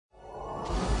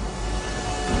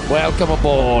Welcome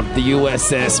aboard the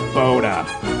USS Boda.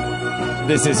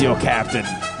 This is your captain,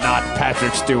 not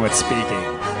Patrick Stewart speaking.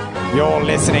 You're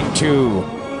listening to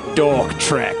Dork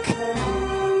Trek.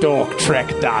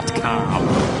 DorkTrek.com.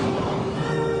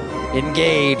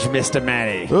 Engage, Mr.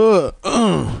 Manny.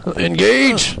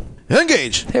 Engage.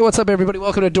 Engage. Hey, what's up, everybody?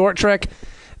 Welcome to Dork Trek,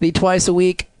 the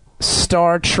twice-a-week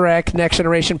Star Trek Next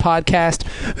Generation podcast,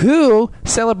 who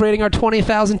celebrating our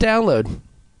 20,000 download.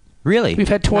 Really? We've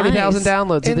had 20,000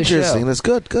 downloads of this show. Interesting. That's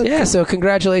good. Good. Yeah, so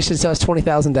congratulations to us,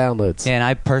 20,000 downloads. Yeah, and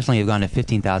I personally have gone to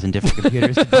 15,000 different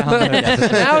computers to download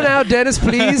it. Now, Dennis,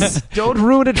 please don't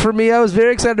ruin it for me. I was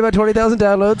very excited about 20,000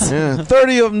 downloads. Yeah.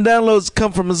 30 of them downloads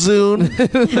come from a Zune.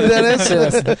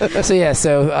 Dennis.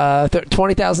 So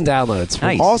 20,000 downloads.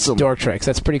 Nice. Awesome. Dork Treks.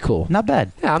 That's pretty cool. Not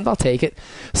bad. Yeah, I'll take it.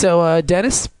 So,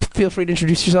 Dennis, feel free to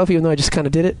introduce yourself, even though I just kind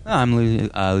of did it. I'm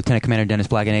Lieutenant Commander Dennis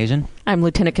Blaganasian. I'm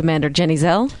Lieutenant Commander Jenny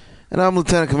Zell. And I'm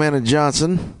Lieutenant Commander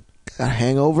Johnson. Got a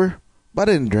hangover, but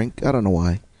I didn't drink. I don't know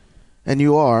why. And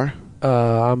you are?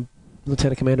 I'm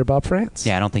Lieutenant Commander Bob France.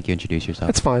 Yeah, I don't think you introduced yourself.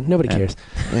 That's fine. Nobody cares.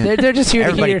 Yeah. They're just here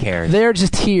Everybody to hear. cares. They're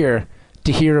just here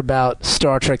to hear about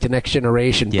Star Trek: The Next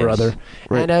Generation, Yes. brother.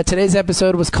 Right. And today's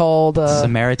episode was called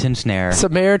Samaritan Snare.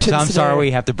 Samaritan So I'm Snare. sorry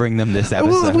we have to bring them this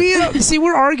episode. Well,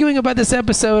 we're arguing about this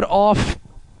episode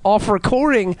off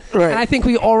recording, Right. and I think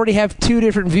we already have two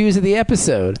different views of the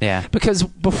episode. Yeah. Because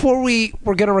before we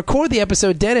were going to record the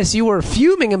episode, Dennis, you were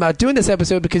fuming about doing this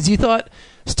episode because you thought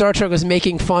Star Trek was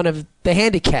making fun of the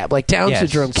handicap, like Down Yes.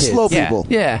 syndrome kids. Slow Yeah. people.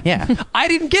 Yeah. Yeah. I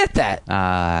didn't get that.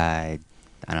 I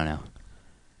don't know.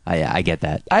 I get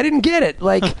that. I didn't get it.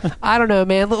 Like, I don't know,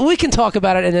 man. We can talk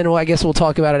about it, and then I guess we'll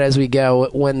talk about it as we go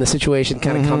when the situation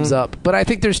kind of comes up. But I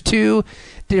think there's two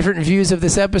different views of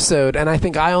this episode, and I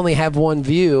think I only have one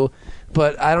view,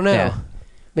 but I don't know. Yeah.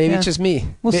 Maybe Yeah. it's just me.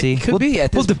 We'll It see. Could be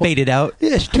at this We'll debate it out.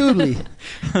 Yes, totally.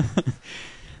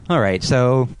 All right,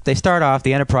 so they start off,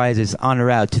 the Enterprise is en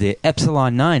route to the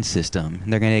Epsilon 9 system.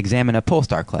 And they're going to examine a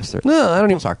pulsar cluster. No, I don't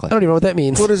Pulsar even cluster. know what that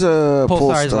means. What is a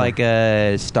Pulsar is pulsar? like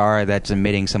a star that's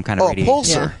emitting some kind of Oh, radiation.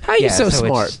 pulsar. How are you Yeah, so so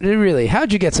smart? it's- Really?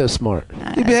 How'd you get so smart?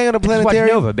 You be hanging at a Just watch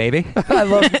planetarium? Nova, baby. I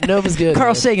love Nova's good. Carl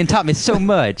man. Sagan taught me so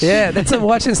much. Yeah, that's I'm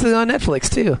watching this on Netflix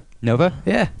too. Nova?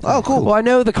 Yeah. Oh, cool. Well, I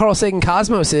know the Carl Sagan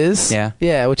Cosmos is. Yeah.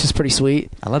 Yeah, which is pretty sweet.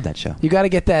 I love that show. You got to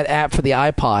get that app for the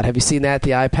iPod. Have you seen that?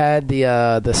 The iPad,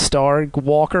 the Star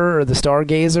Walker or the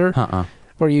Stargazer, Uh-uh.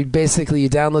 where you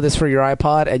download this for your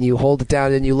iPod and you hold it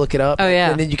down and you look it up. Oh,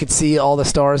 yeah. And then you can see all the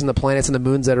stars and the planets and the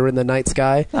moons that are in the night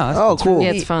sky. Oh, cool.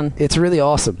 Yeah, it's fun. It's really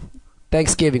awesome.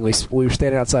 Thanksgiving, we were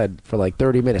standing outside for like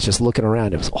 30 minutes just looking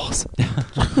around. It was awesome.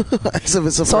 As if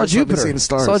it's the Saw first time I've Jupiter. seen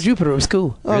stars. Saw Jupiter. It was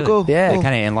cool. Oh, Really? cool. Yeah. It Cool.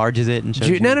 kind of enlarges it and shows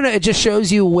you. No. It just shows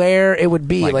you where it would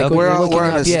be. Like, Like okay. when you're We're looking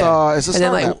on up, a yeah. star. It's a And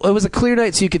star then, map. it was a clear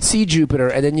night, so you could see Jupiter,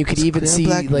 and then you could It's a even clear see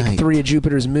black like night. 3 of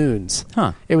Jupiter's moons.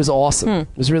 Huh. It was awesome. It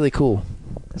was really cool.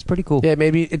 That's pretty cool. Yeah,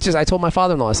 maybe it just. I told my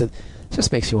father-in-law. I said, "It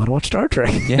just makes you want to watch Star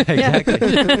Trek." Yeah,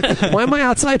 exactly. Why am I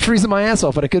outside freezing my ass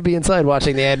off, but I could be inside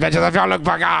watching the Adventures of Jean-Luc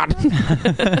Picard?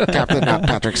 Captain, not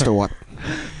Patrick Stewart.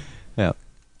 Yeah.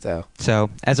 So,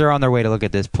 as they're on their way to look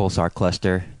at this pulsar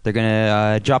cluster, they're going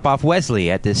to drop off Wesley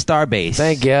at this star base.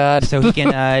 thank God. So he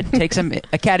can take some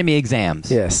academy exams.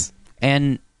 Yes.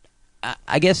 And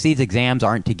I guess these exams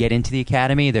aren't to get into the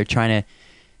academy. They're trying to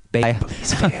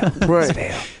Please fail. Right. Please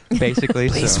fail. basically.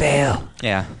 Please so, fail.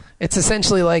 Yeah. It's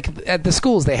essentially like at the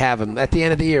schools they have them at the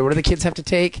end of the year. What do the kids have to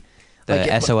take? The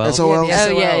Like, SOL. SOL. Yeah,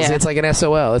 the Oh, yeah, SOLs. yeah. It's like an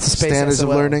SOL. It's a space Standards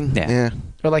SOL. of learning. Yeah. Yeah.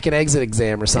 Or like an exit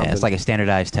exam or something. Yeah, it's like a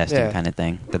standardized testing Yeah. kind of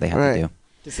thing that they have Right. to do.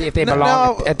 to see if they No,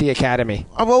 belong no. at the academy.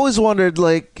 I've always wondered,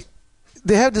 like,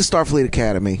 they have the Starfleet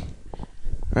Academy,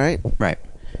 right? Right.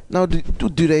 Now, do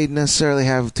they necessarily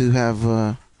have to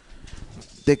have...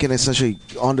 they can essentially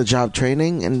on-the-job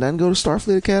training and then go to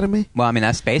Starfleet Academy? Well, I mean,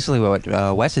 that's basically what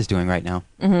Wes is doing right now.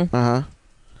 Mm-hmm. Uh-huh.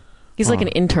 He's like an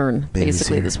intern,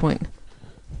 basically, at babysitter. this point.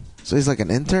 So he's like an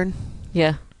intern?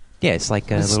 Yeah. Yeah, it's like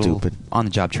a That's little stupid.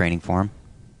 on-the-job training for him.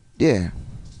 Yeah.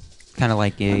 Kind of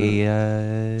like a,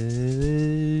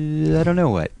 I don't know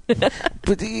what.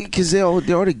 But because they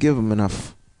already give him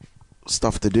enough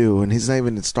stuff to do, and he's not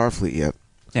even in Starfleet yet.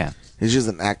 Yeah. He's just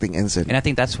an acting ensign. And I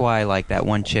think that's why, like, that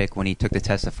one chick, when he took the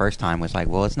test the first time, was like,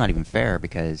 well, it's not even fair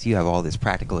because you have all this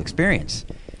practical experience.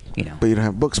 You know, But you don't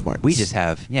have book smarts. we just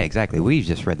have, yeah, exactly. We've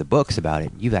just read the books about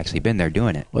it. You've actually been there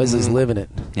doing it. Wesley's living it.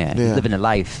 Yeah, Yeah. living a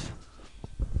life.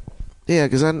 Yeah,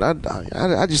 because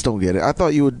I just don't get it. I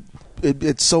thought you would...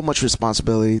 It's so much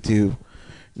responsibility to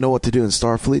know what to do in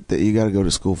Starfleet that you got to go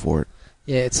to school for it.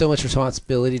 Yeah, it's so much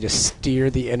responsibility to steer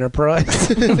the Enterprise.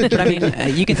 But I mean,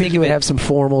 you can I think you would have some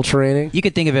formal training. You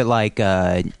could think of it like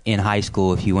in high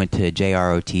school if you went to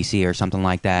JROTC or something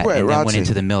like that, Right, and then went ROTC.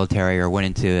 into the military or went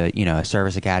into a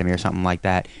service academy or something like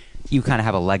that. You kind of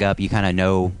have a leg up. You kind of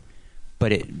know,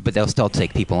 but they'll still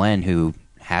take people in who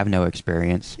have no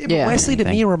experience. Yeah, but Yeah. Wesley to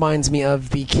me reminds me of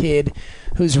the kid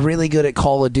who's really good at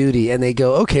Call of Duty, and they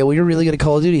go, "Okay, well, you're really good at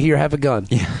Call of Duty. Here, have a gun."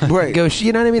 Yeah. Right. Go,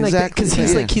 you know what I mean? Exactly. Because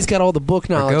he's Yeah. like he's got all the book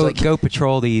Or knowledge. go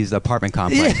patrol these apartment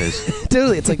complexes.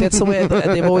 Totally, it's like that's the way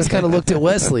they've always kind of looked at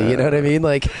Wesley. You know what I mean?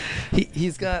 Like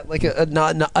he's got like a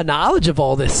knowledge of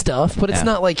all this stuff, but it's Yeah.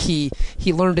 not like he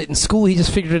learned it in school. He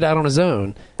just figured it out on his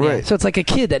own. Right. So it's like a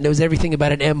kid that knows everything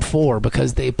about an M4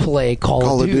 because they play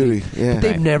Call of Duty. yeah. But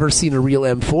they've Right. never seen a real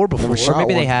M4 before. Never Or shot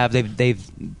maybe one. they have.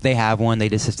 They have one. They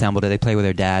disassembled it. They play with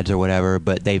their dads or whatever.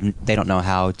 But they don't know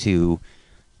how to,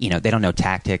 they don't know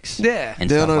tactics. Yeah. and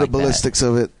They don't stuff know like the ballistics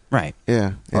of it. that. Right.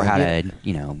 Yeah. Or yeah. how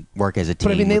to work as a team.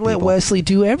 But I mean, they with let people. Wesley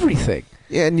do everything.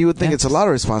 Yeah, and you would think Yeah. it's a lot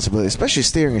of responsibility, especially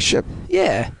steering a ship.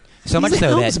 Yeah. So He's much a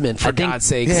so that helmsman, for I think, God's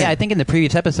sakes. Yeah, I think in the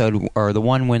previous episode, or the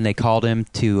one when they called him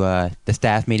to the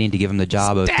staff meeting to give him the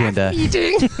job of doing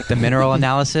the mineral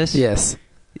analysis. Yes.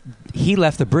 He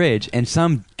left the bridge, and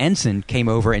some ensign came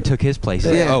over and took his place.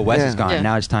 He's like, Yeah, oh, Wes yeah. is gone. Yeah.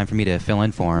 Now it's time for me to fill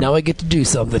in for him. Now I get to do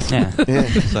something. Yeah. Yeah.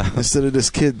 So, Instead of this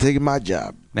kid taking my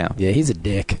job. yeah. Yeah, he's a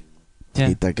dick. Yeah.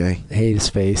 Hate that guy. I hate his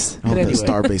face. I hope But anyway. that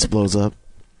starbase blows up.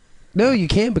 No, you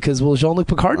can't because Jean-Luc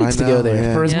Picard I needs to know, go there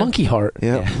yeah. for his Yeah. monkey heart.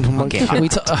 Yep. Yeah. Monkey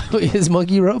Okay. His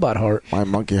monkey robot heart. My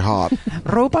monkey heart.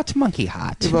 Robot monkey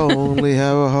hot. If I only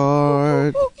have a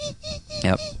heart.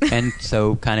 Yep. And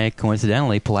so, kind of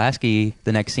coincidentally, Pulaski,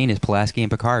 the next scene is Pulaski and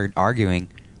Picard arguing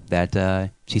that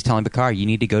she's telling Picard, you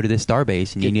need to go to this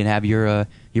starbase and you need to have your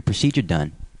procedure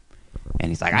done. And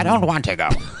he's like, I don't want to go.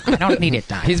 I don't need it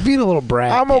done. He's being a little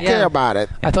brat. I'm okay Yeah. about it.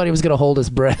 I thought he was going to hold his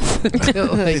breath until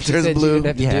like, It she turns said blue. you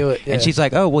didn't have to do it. Yeah. And she's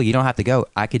like, oh, well, you don't have to go.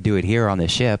 I could do it here on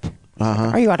this ship.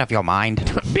 Uh-huh. Are you out of your mind?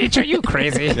 Bitch, are you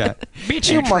crazy? Yeah.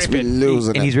 Bitch, You must be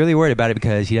losing And he's it. really worried about it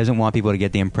because he doesn't want people to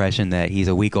get the impression that he's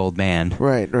a weak old man.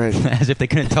 Right, right. As if they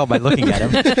couldn't tell by looking at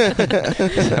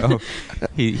him. So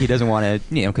he doesn't want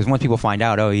to, because once people find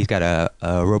out, oh, he's got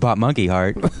a robot monkey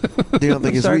heart, They don't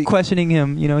think it's start weak. questioning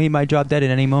him. He might drop dead at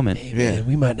any moment. Hey, man, Yeah.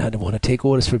 we might not want to take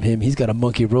orders from him. He's got a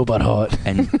monkey robot heart.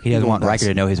 And he doesn't want That's-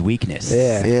 Riker to know his weakness.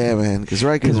 Yeah. Yeah, man. Because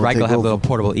Riker Because will Riker will take have a over. little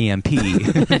portable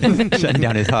EMP shutting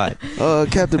down his heart.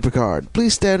 Captain Picard,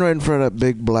 please stand right in front of that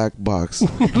big black box.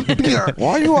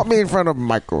 Why do you want me in front of a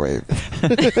microwave?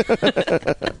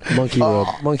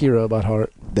 Monkey robot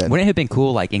heart. Then, Wouldn't it have been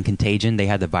cool, like in Contagion, they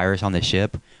had the virus on the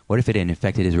ship? What if it had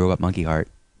infected his robot monkey heart?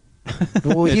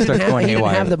 Well, It he starts didn't going have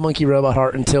haywire. the monkey robot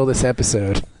heart until this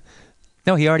episode.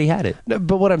 No, he already had it. No,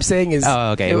 but what I'm saying is,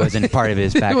 Oh, okay. It wasn't part of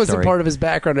his backstory. it wasn't part of his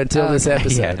background until this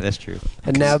episode. Yeah, that's true.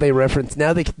 And now they reference.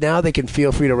 Now they can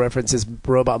feel free to reference his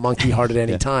robot monkey heart at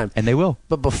any Yeah. time. And they will.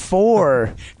 But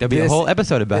before There'll be a this- whole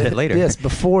episode about it later. Yes,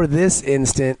 before this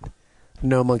instant,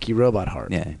 no monkey robot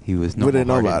heart. Yeah, he was we didn't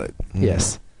know normal-hearted. about it.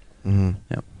 Yes. Mm-hmm.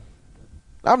 Yep.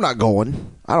 I'm not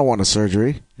going. I don't want a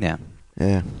surgery. Yeah.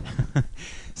 Yeah.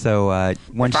 So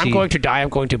once she... to die, I'm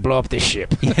going to blow up this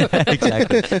ship. Yeah,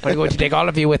 exactly. I'm going to take all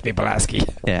of you with me, Pulaski.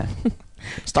 Yeah.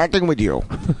 Starting with you.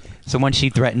 So once she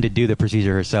threatened to do the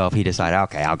procedure herself, he decided,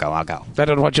 okay, I'll go. I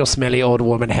don't want your smelly old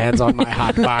woman hands on my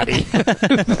hot body.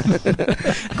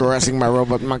 Caressing my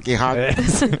robot monkey heart.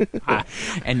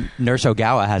 And Nurse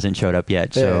Ogawa hasn't showed up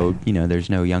yet, so there's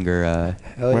no younger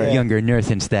Hell yeah. younger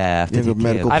nursing staff. to Younger take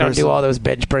medical care I of- don't do all those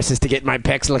bench presses to get my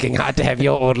pecs looking hot to have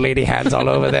your old lady hands all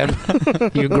over them.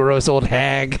 You gross old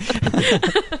hag.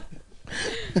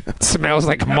 Smells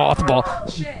like mothball.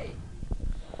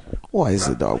 Why is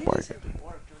the dog barking?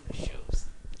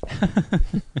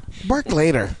 Bark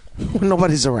later. When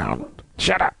nobody's around.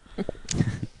 Shut up.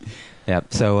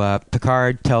 Yep. So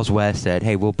Picard tells Wes that,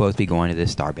 hey, we'll both be going to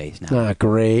this starbase now. Ah,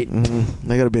 great.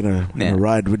 I gotta be in a Yeah.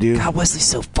 ride with you. God, Wesley's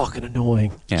so fucking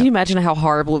annoying. Yeah. Can you imagine how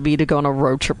horrible it would be to go on a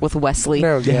road trip with Wesley?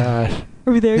 Oh, God.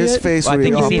 Are we there His yet? face Well, I would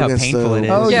think be you up see how against painful it is.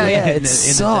 Oh, Yeah, yeah, yeah. it in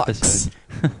this sucks.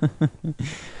 episode.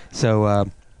 So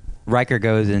Riker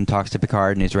goes and talks to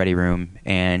Picard in his ready room,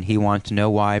 and he wants to know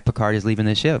why Picard is leaving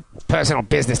the ship. Personal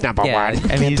business number one. I mean,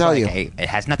 Can't he's tell like, you. "Hey, it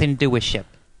has nothing to do with ship.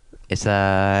 It's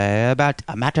about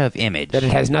a matter of image. That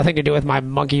it has nothing to do with my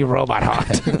monkey robot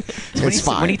heart. When It's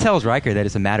fine. When he tells Riker that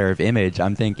it's a matter of image,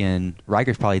 I'm thinking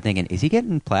Riker's probably thinking, is he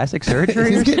getting plastic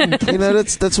surgery? He's getting,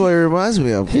 that's what it reminds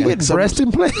me of. He gets breast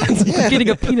implants. Yeah. Getting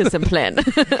a penis implant.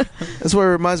 That's what it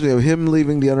reminds me of. Him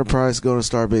leaving the Enterprise, going to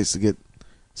Starbase to get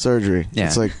surgery. Yeah.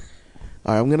 It's like,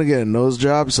 All right, I'm gonna get a nose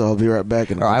job, so I'll be right back.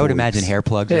 Or I would imagine hair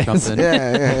plugs or something.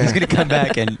 Yeah. He's gonna come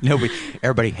back and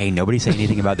everybody say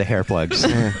anything about the hair plugs.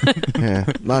 Yeah,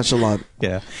 nonchalant.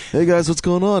 Yeah. Hey guys, what's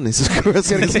going on? He's just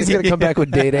He's gonna come back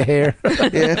with data hair.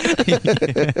 Yeah.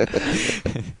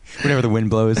 Whenever the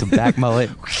wind blows, the back mullet.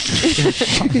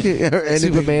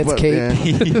 Superman's cape. Yeah.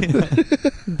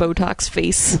 Botox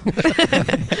face.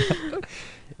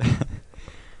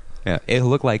 Yeah, it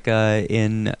looked like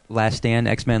in Last Stand,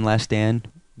 X-Men Last Stand,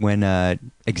 when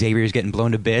Xavier's getting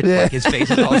blown to bits, Yeah. like his face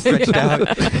is all stretched out.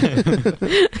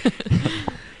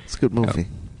 It's a good movie.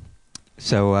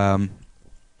 So,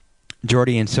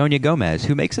 Jordy and Sonia Gomez,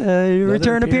 who makes a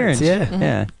return appearance. Yeah.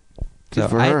 Yeah. Good So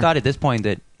for I her. thought at this point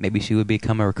that maybe she would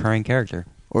become a recurring character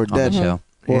Or on the dead. show.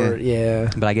 Or yeah.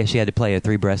 But I guess she had to play a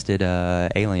three-breasted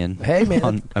alien. Hey, man.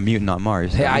 On a mutant on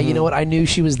Mars. Hey, you know what? I knew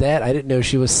she was that. I didn't know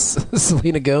she was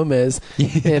Selena Gomez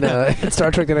in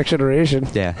Star Trek: The Next Generation.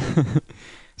 Yeah.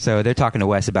 So they're talking to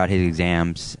Wes about his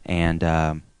exams and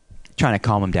trying to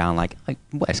calm him down. Like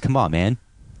Wes, come on, man.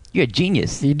 You're a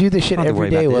genius. You do this shit Don't have to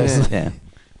every worry day, about Wes. this. Yeah.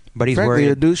 But he's Frankly,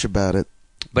 you're a worried. douche about it.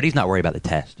 But he's not worried about the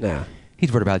test. No.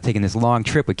 He's worried about taking this long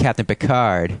trip with Captain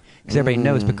Picard. Because everybody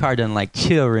knows Picard doesn't like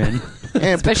children. And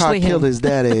Especially Picard killed him. his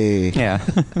daddy. Yeah.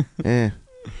 Yeah.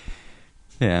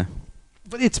 Yeah.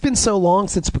 But it's been so long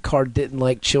since Picard didn't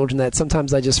like children that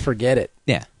sometimes I just forget it.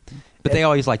 Yeah. But they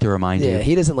always like to remind Yeah, you.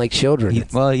 he doesn't like children.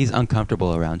 He's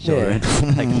uncomfortable around children.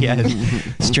 Like he has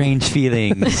strange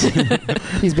feelings.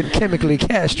 He's been chemically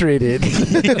castrated.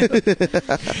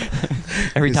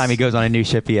 Every time he goes on a new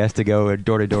ship, he has to go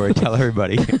door to door and tell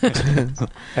everybody.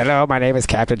 Hello, my name is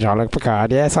Captain Jean-Luc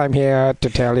Picard. Yes, I'm here to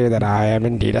tell you that I am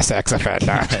indeed a sex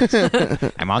offender.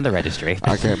 I'm on the registry.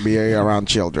 I can't be around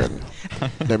children.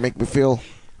 They make me feel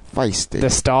feisty. The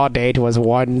star date was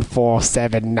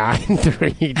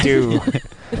 147932.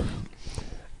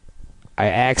 I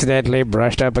accidentally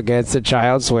brushed up against the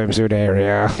child's swimsuit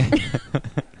area.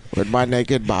 With my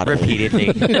naked body. Repeatedly.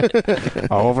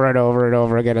 Over and over and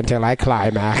over again until I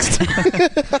climaxed.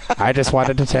 I just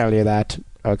wanted to tell you that.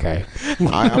 Okay.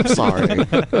 I am sorry.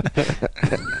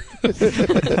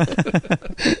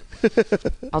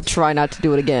 I'll try not to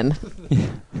do it again.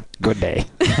 Good day.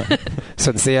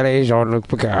 Sincerely, Jean-Luc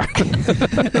Picard.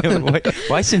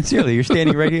 Why sincerely? You're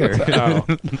standing right here. Oh,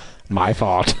 my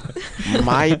fault.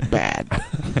 My bad.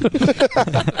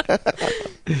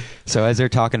 So as they're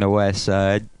talking to Wes,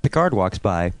 Picard walks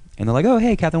by, and they're like, "Oh,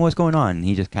 hey, Captain, what's going on?" And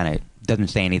he just kind of doesn't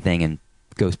say anything and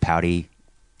goes pouty,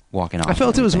 walking off. I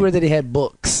felt it was weird that he had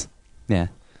books. Yeah.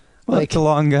 Well, Like- it's a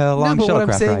long No, but shuttlecraft what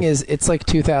I'm saying ride. is, it's like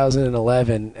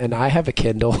 2011, and I have a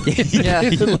Kindle. Yeah.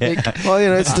 Like, Well,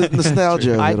 it's the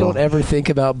nostalgia. Of I it don't all. ever think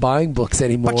about buying books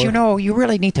anymore. But you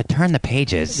really need to turn the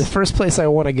pages. The first place I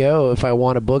want to go if I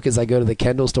want a book is I go to the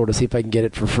Kindle store to see if I can get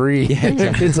it for free. Yeah,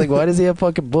 exactly. It's like, why does he have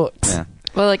fucking books? Yeah.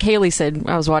 Well, like Haley said,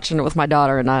 I was watching it with my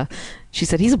daughter, and she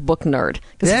said he's a book nerd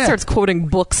because Yeah. he starts quoting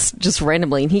books just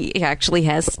randomly, and he actually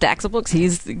has stacks of books.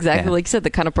 He's exactly Yeah. like you said, the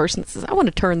kind of person that says, "I want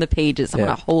to turn the pages, I Yeah.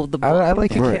 want to hold the book." I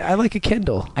like Right. I like a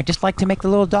Kindle. I just like to make the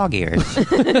little dog ears.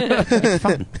 It's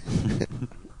fun.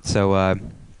 So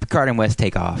Picard and Wes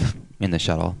take off in the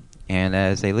shuttle, and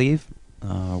as they leave,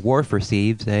 Worf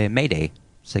receives a Mayday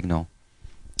signal,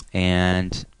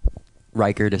 and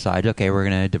Riker decides, okay, we're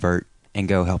going to divert and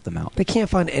go help them out. They can't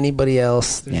find anybody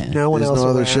else. There's Yeah. no one There's else no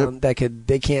other around ship? that could.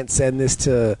 They can't send this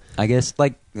to. I guess,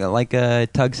 like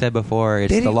Tug said before, it's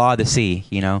They the didn't- law of the sea.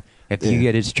 You know, if you Yeah.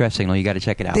 get a distress signal, you got to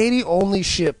check it out. They're the only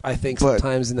ship I think But-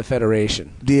 sometimes in the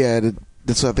Federation. Yeah,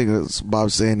 that's what I think that's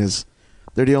Bob's saying is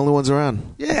they're the only ones around.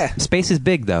 Yeah, Space is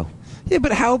big, though. yeah,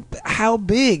 but how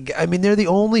big? I mean, they're the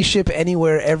only ship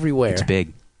anywhere, everywhere. It's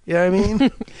big. You know what I mean?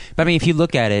 But I mean, if you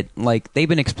look at it, like they've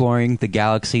been exploring the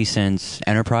galaxy since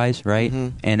Enterprise, right?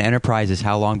 Mhm. And Enterprise is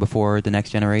how long before the Next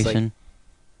Generation?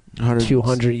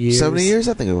 200 years. 70 years,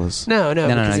 I think it was. No. No.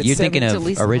 because it's You're thinking at of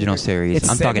least original 100. series. It's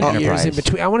I'm talking 70 years Enterprise. in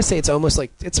between. I want to say it's almost like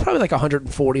it's probably like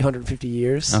 140, 150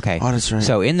 years. Okay. Oh, that's right.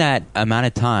 So in that amount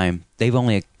of time, they've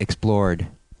only explored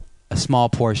a small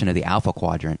portion of the Alpha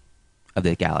Quadrant of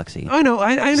the galaxy. I know.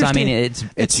 I understand. So I mean,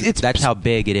 it's that's how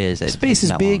big it is. It's Space is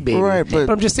that big, long. baby. Right, but-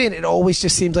 I'm just saying, it always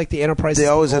just seems like the Enterprise They is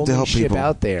always the have to only help ship people.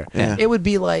 out there. Yeah. It would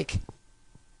be like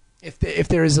if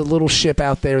there is a little ship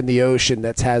out there in the ocean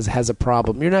that has a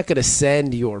problem. You're not going to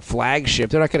send your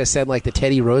flagship. They're not going to send like the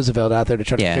Teddy Roosevelt out there to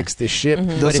try to Yeah. fix this ship.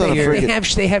 That's But not a they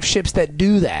frigate. have ships that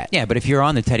do that. Yeah, but if you're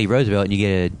on the Teddy Roosevelt and you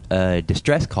get a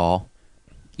distress call,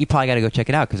 you probably got to go check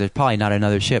it out because there's probably not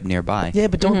another ship nearby. Yeah,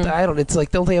 but it's like,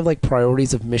 don't they have like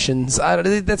priorities of missions?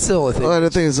 That's the only thing. Well,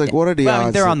 the thing is, like, what are the Well, I mean,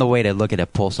 odds? they're that- on the way to look at a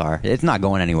pulsar. It's not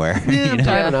going anywhere. Yeah, you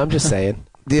know? I don't know. I'm just saying.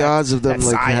 The odds of them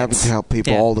That's having science. to help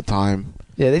people Yeah. all the time.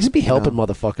 Yeah, they just be helping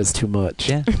motherfuckers too much.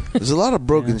 Yeah. There's a lot of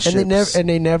broken And ships.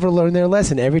 they never learn their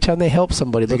lesson. Every time they help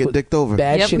somebody, They look get dicked over.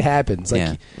 bad Yep. shit happens.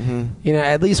 Like, Yeah. you know,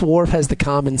 at least Worf has the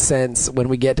common sense when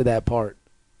we get to that part.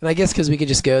 And I guess because we could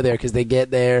just go there, because they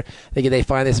get there, they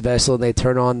find this vessel and they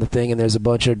turn on the thing, and there's a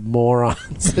bunch of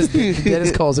morons.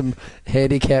 Dennis calls them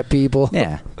handicapped people.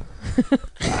 Yeah.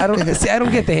 I don't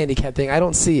get the handicap thing. I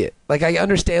don't see it. Like, I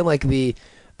understand like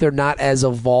they're not as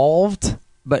evolved.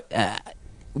 But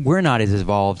we're not as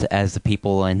evolved as the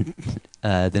people in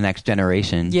the next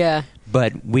generation. Yeah.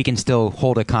 But we can still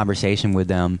hold a conversation with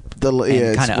them Yeah, and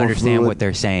it's kind of more understand fluid. what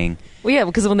they're saying. Well, yeah,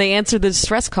 because when they answer the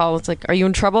distress call, it's like, "Are you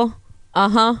in trouble?"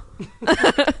 Uh-huh.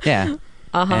 Yeah.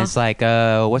 Uh-huh. And it's like,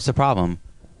 what's the problem?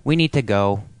 We need to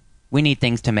go. We need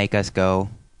things to make us go.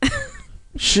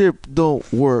 Ship don't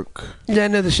work. Yeah, I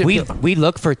know the shit. We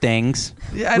look for things.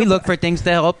 Yeah, I We don't- look for things to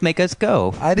help make us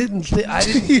go. I didn't get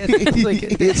like,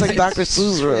 It's like Dr.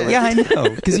 Seuss, really. Yeah, I know.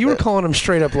 because you were calling them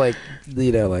straight up like,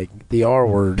 you know, like the R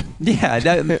word. Yeah,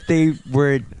 they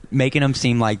were making them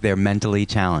seem like they're mentally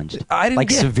challenged. I didn't like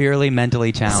get- severely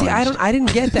mentally challenged. See, I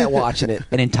didn't get that watching it.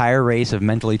 An entire race of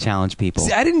mentally challenged people.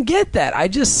 See, I didn't get that. I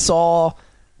just saw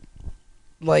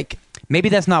like Maybe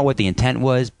that's not what the intent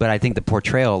was, but I think the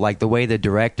portrayal, like the way the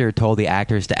director told the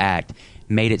actors to act,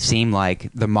 made it seem like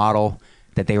the model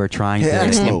that they were trying Yeah,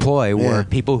 to so, employ were yeah.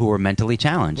 people who were mentally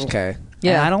challenged. okay,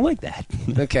 Yeah, Yeah. I don't like that.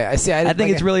 okay. I see. I I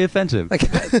think it's really offensive. like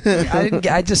I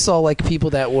didn't. I just saw like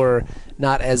people that were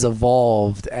not as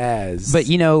evolved as. But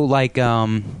you know, like,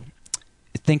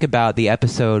 think about the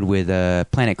episode with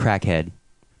Planet Crackhead.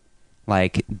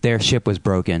 Like their ship was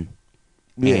broken,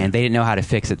 Yeah. and they didn't know how to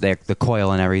fix it. The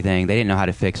coil and everything, they didn't know how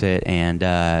to fix it. And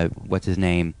what's his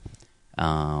name?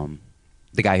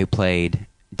 The guy who played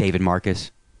David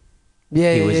Marcus.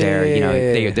 yeah, He was there. You know,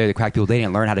 yeah. they're the crack people. They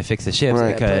didn't learn how to fix the ships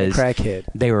Right. because crackhead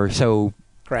they were so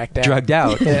cracked out. drugged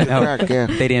out. Yeah. you know? Crack, yeah.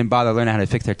 They didn't bother learning how to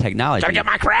fix their technology. Gotta get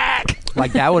my crack.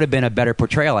 Like that would have been a better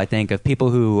portrayal, I think, of people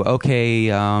who, okay,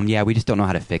 yeah, we just don't know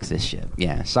how to fix this shit.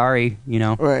 Yeah, sorry, you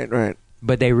know. Right.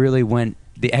 But they really went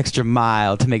the extra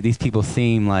mile to make these people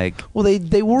seem like, Well, they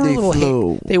were They a little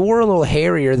flew. they were a little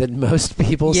hairier than most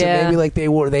people. So Yeah. maybe like they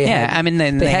yeah. had, I mean,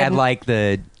 then they had hadn't- like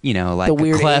the, you know, like the a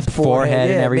weird cleft ape forehead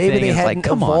yeah, and everything. Maybe they It's hadn't like,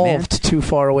 come on, man. evolved too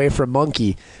far away from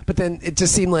monkey. But then it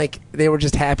just seemed like they were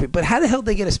just happy. But how the hell did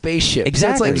they get a spaceship? So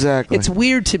Exactly. it's like, Exactly. It's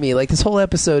weird to me. Like this whole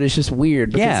episode is just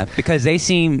weird. Because Yeah, because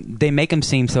they make them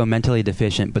seem so mentally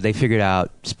deficient, but they figured out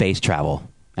space travel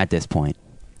at this point.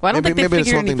 Well, I don't maybe think they it's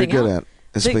figured something they're anything good out.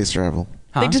 at. Is They- space travel.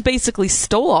 Huh? They just basically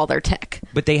stole all their tech.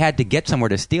 But they had to get somewhere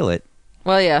to steal it.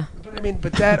 Well, yeah. But I mean,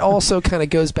 but that also kind of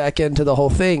goes back into the whole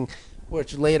thing,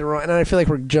 which later on, and I feel like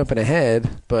we're jumping ahead.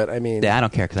 But I mean, Yeah, I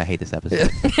don't care because I hate this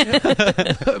episode.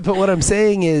 but what I'm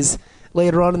saying is,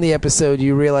 later on in the episode,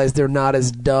 you realize they're not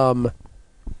as dumb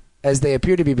as they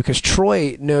appear to be, because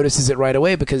Troy notices it right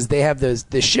away because they have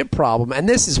the ship problem, and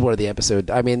this is where the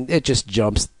episode, I mean, it just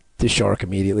jumps the shark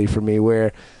immediately for me.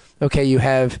 Where, okay, you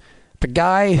have the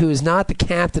guy who's not the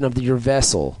captain of your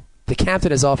vessel. The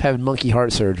captain is off having monkey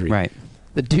heart surgery. Right.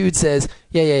 The dude says,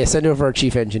 "Yeah, send over our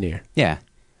chief engineer." Yeah.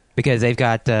 Because they've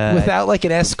got... Without like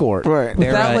an escort, Right.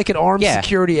 Without They're, like an armed yeah,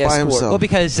 security by escort. himself. well,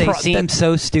 because they Pro- seem that-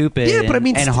 so stupid Yeah, but I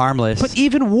mean, and harmless. But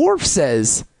even Worf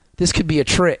says this could be a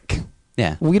trick.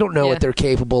 yeah. We don't know Yeah. what they're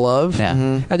capable of. Yeah.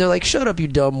 Mhm. And they're like, "Shut up, you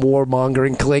dumb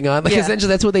warmongering Klingon!" Like Yeah. essentially,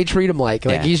 that's what they treat him like.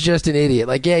 Like Yeah. he's just an idiot.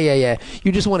 Like, yeah.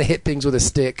 You just want to hit things with a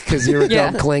stick because you're a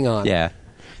Yeah. dumb Klingon. Yeah.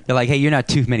 They're like, hey, you're not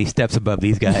too many steps above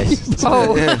these guys.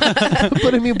 Oh,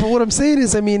 But I mean, but what I'm saying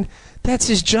is, I mean, that's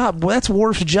his job. Well, that's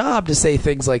Worf's job to say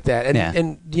things like that. And Yeah.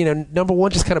 and you know, number one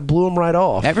just kind of blew him right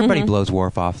off. Everybody blows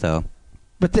Worf off, though.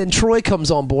 But then Troy comes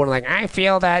on board and like, I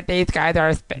feel that these guys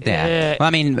are. Yeah. Well,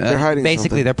 I mean, They're hiding basically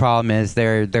something. their problem is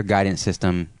their guidance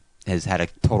system has had a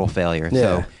total failure. Yeah.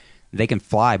 So they can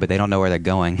fly, but they don't know where they're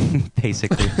going,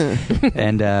 basically.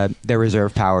 And their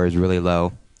reserve power is really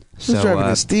low. Who's driving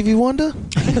this? Stevie Wonder?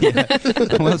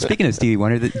 Well, speaking of Stevie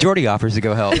Wonder, Geordi offers to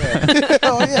go help.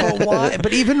 Oh yeah. But why?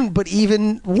 But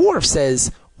even Worf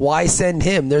says, why send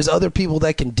him? There's other people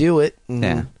that can do it.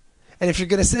 Yeah. And if you're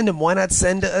going to send him, why not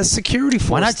send a security force?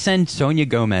 Why not send Sonia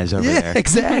Gomez over Yeah, there?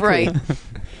 exactly. right.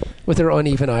 With her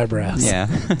uneven eyebrows. Yeah.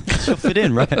 She'll fit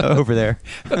in right over there.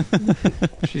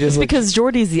 She just looks. Because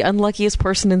Geordi's the unluckiest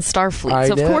person in Starfleet, I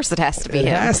so of know. course it has to be It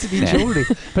him. has to be Yeah.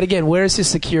 Geordi. But again, where's his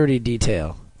security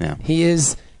detail? Yeah. He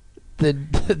is the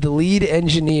lead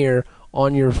engineer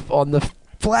on the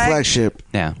Flagship.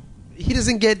 Yeah. He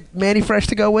doesn't get Manny Fresh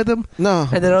to go with him. No.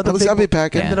 And that other At least I'll be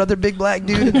packing. and that other big black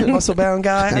dude, and the muscle bound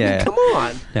guy. I mean, Yeah. come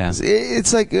on. Yeah.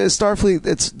 It's like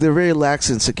Starfleet. They're very lax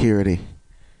in security.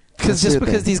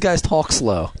 because these guys talk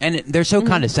slow. And they're so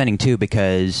condescending, too,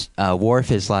 because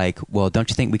Worf is like, well, don't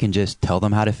you think we can just tell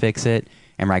them how to fix it?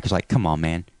 And Riker's like, come on,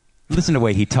 man. Listen to the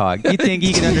way he talked. You think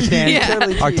he can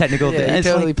understand our technical thing? He It's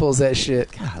totally like, pulls that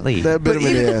shit. golly. That bit of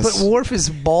an ass. But Worf is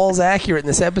balls accurate in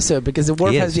this episode because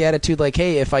Worf He has is. the attitude like,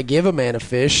 hey, if I give a man a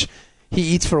fish, he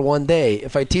eats for one day.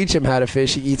 If I teach him how to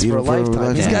fish, he eats for a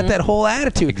lifetime. He's got that whole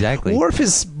attitude. Exactly. Worf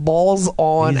is balls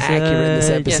on He's, accurate in this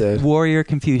episode. Warrior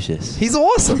Confucius. He's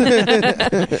awesome.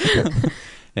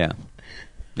 Yeah.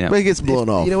 But he gets blown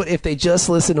off. You know what? If they just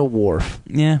listen to Worf,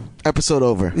 Yeah. Episode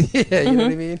over. yeah, you know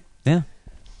what I mean? Yeah.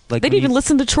 Like They when didn't even he's-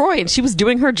 listen to Troy, and she was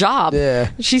doing her job.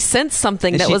 Yeah. She sensed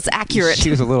something and that she- was accurate. She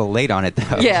was a little late on it,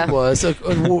 though. Yeah. Was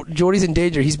Geordi's in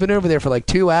danger. He's been over there for like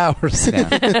 2 hours. Yeah.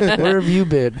 Where have you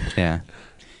been? Yeah.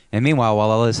 And meanwhile,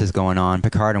 while all this is going on,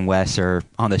 Picard and Wes are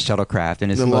on the shuttlecraft,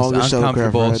 and it's the most longest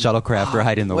uncomfortable shuttlecraft shuttlecraft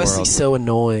ride in the Wesley's world. so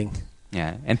annoying.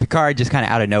 Yeah. And Picard just kind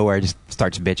of out of nowhere just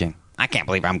starts bitching. I can't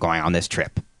believe I'm going on this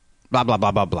trip. Blah, blah,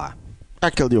 blah, blah, blah. I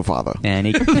killed your father. And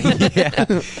he, yeah,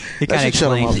 he kind of should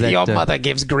shut him explains up. that Your mother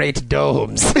gives great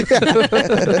domes.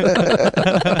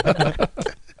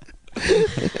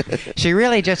 she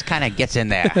really just kind of gets in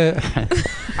there.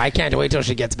 I can't wait till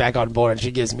she gets back on board and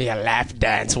she gives me a lap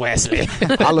dance, Wesley.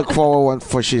 I look forward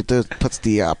for she puts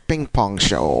the ping pong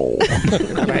show.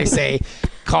 And I say,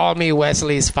 call me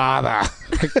Wesley's father.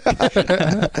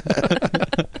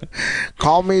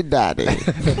 Call me daddy.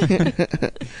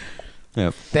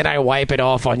 Yep. Then I wipe it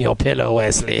off on your pillow,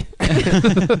 Wesley.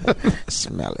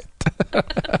 Smell it.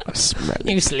 Smell it.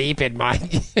 You sleep in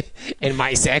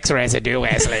my sex residue,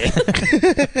 Wesley.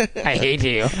 I hate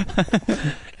you.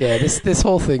 Yeah, this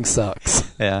whole thing sucks.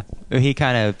 Yeah.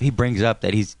 He brings up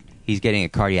that he's getting a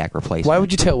cardiac replacement. Why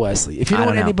would you tell Wesley? If you I don't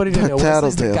don't want know. anybody to know,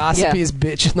 Wesley's the Tattletale. gossipiest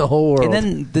bitch in the whole world. And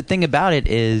then the thing about it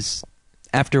is,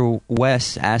 after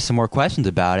Wes asks some more questions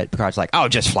about it, Picard's like, "Oh,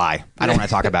 just fly. I don't want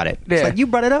to talk about it." Yeah. It's like, you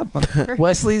brought it up.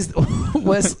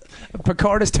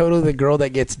 Picard is totally the girl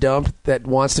that gets dumped that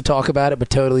wants to talk about it but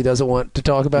totally doesn't want to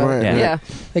talk about Right. it. Yeah. Yeah.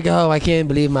 Like, oh, I can't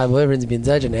believe my boyfriend's been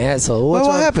such an asshole. Well, what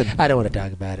wrong? happened? I don't want to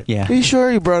talk about it. Yeah. Are you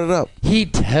sure you brought it up? He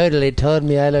totally told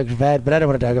me I looked bad, but I don't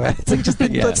want to talk about it. It's like, just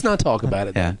Yeah. let's not talk about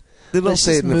it. Yeah. Then. They don't Let's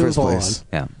say just it in the move first on. place.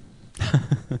 Yeah.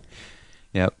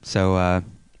 Yep. So,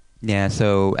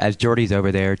 so as Geordi's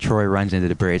over there, Troy runs into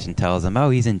the bridge and tells him, "Oh,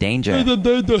 he's in danger.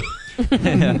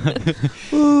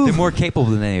 They're more capable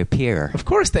than they appear." Of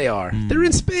course they are. They're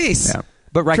in space. Yeah.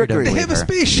 But Riker Trickery. doesn't They have a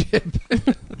believe spaceship.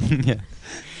 her. Yeah.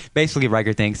 Basically,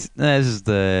 Riker thinks, this is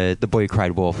the boy who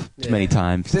cried wolf many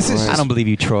times. This is I don't believe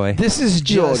you, Troy. This is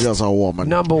You're just just a woman.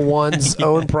 number one's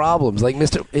own problems. Like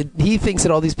he thinks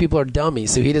that all these people are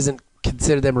dummies, so he doesn't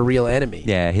consider them a real enemy.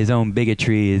 Yeah, his own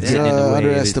bigotry is getting in the way of his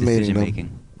underestimating decision them.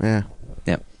 making. Yeah.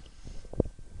 Yep.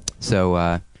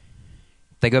 So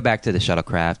they go back to the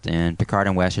shuttlecraft, and Picard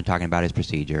and Wes are talking about his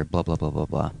procedure. Blah blah blah blah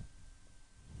blah.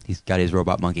 He's got his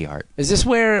robot monkey heart. Is this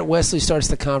where Wesley starts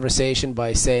the conversation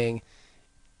by saying,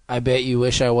 "I bet you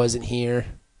wish I wasn't here"?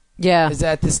 Yeah. Is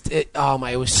that this? Oh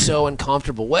my! It was so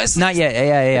uncomfortable. Wesley. Not yet.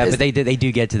 Yeah. Is- But they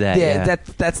do get to that. Yeah, Yeah.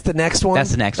 that's the next one.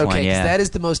 That's the next one, Okay, 'cause yeah. that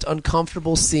is the most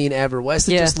uncomfortable scene ever.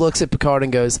 Wesley Yeah. just looks at Picard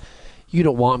and goes, "You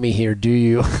don't want me here, do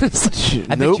you?" It's like,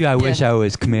 I bet you I wish I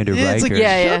was Commander yeah, it's Riker. like,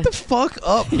 Yeah, shut the fuck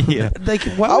up. Yeah. Like,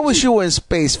 why I would wish you were in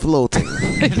space floating.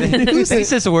 Who thinks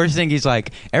that's the worst thing? He's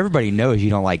like, everybody knows you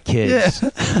don't like kids. Yeah.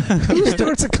 Who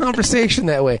starts a conversation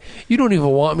that way? You don't even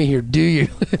want me here, do you?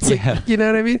 It's like, Yeah. you know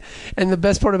what I mean? And the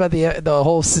best part about the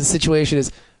whole situation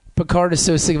is Picard is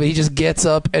so sick of it. He just gets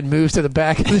up and moves to the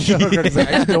back of the shuttle. He's like,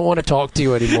 I just don't want to talk to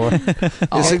you anymore.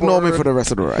 Just ignore me for the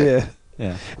rest of the ride. Yeah.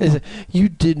 Yeah. It's like, you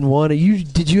didn't want to.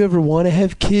 Did you ever want to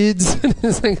have kids?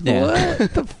 It's like, Yeah.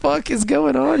 what the fuck is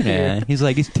going on Yeah. here? He's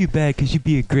like, it's too bad because you'd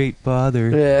be a great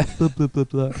father. Yeah. Blah, blah, blah,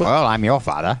 blah. Well, I'm your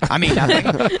father. I mean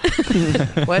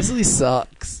nothing. Wesley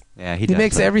sucks. Yeah, He does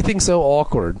makes suck. everything so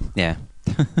awkward. Yeah.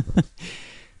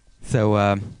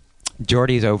 So,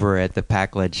 Geordi's over at the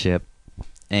Pac-led ship,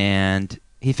 and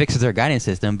he fixes their guidance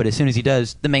system, but as soon as he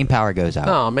does, the main power goes out.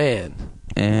 Oh man.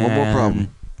 And One more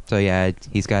problem. So, yeah,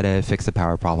 he's got to fix the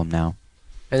power problem now.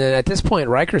 And then at this point,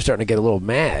 Riker's starting to get a little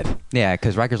mad. Yeah,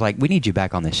 because Riker's like, we need you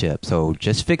back on the ship, so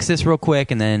just fix this real quick,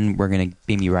 and then we're going to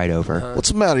beam you right over. What's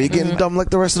the matter? You getting dumb like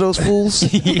the rest of those fools?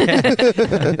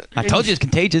 Yeah. I told you it's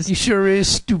contagious. He sure is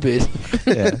stupid.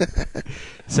 Yeah.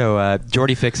 So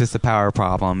Geordi fixes the power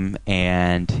problem,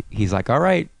 and he's like, all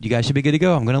right, you guys should be good to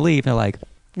go. I'm going to leave. And they're like,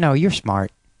 no, you're smart.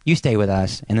 You stay with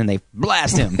us. And then they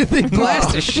blast him. They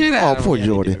blast the shit out Oh, of poor him.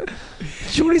 Jordy.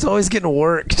 Jordy's always getting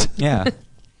worked. Yeah.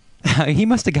 He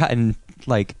must have gotten,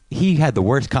 like, he had the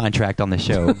worst contract on the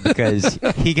show because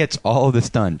he gets all the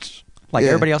stunts. Like Yeah.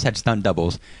 everybody else had stunt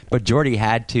doubles, but Geordi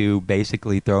had to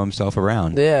basically throw himself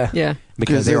around. Yeah. Yeah.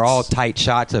 Because they were all it's- tight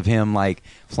shots of him like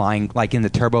flying, like in the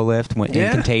turbo lift in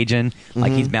Yeah. Contagion,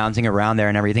 like he's bouncing around there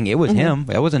and everything. It was him.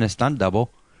 It wasn't a stunt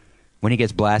double. When he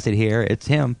gets blasted here, it's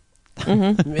him.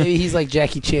 Maybe he's like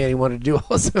Jackie Chan. He wanted to do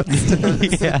all sorts of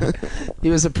stuff. Yeah. He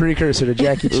was a precursor to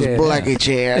Jackie It was Chan. Blackie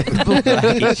Chair.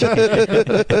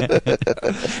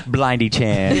 Blindy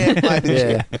Chan.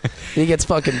 Yeah. He gets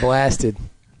fucking blasted.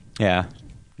 Yeah,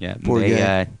 yeah. Poor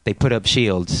guy. They put up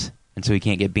shields, and so he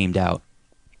can't get beamed out.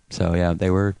 So yeah, they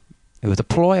were. It was a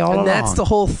ploy all And along. that's the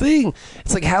whole thing.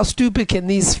 It's like, how stupid can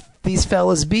these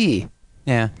fellas be?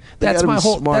 Yeah, That's gotta my be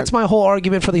whole. smart. That's my whole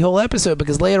argument for the whole episode.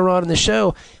 Because later on in the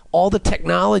show, all the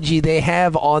technology they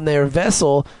have on their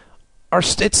vessel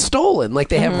it's stolen. Like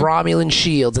they have Romulan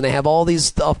shields and they have all these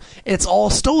stuff. It's all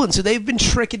stolen. So they've been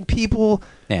tricking people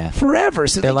Yeah. forever.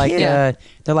 So they're they like can't.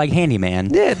 they're like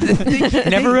handyman. Yeah, they,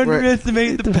 Never they,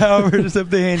 underestimate the powers of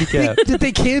the handicap.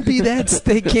 they can't be that.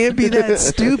 They can't be that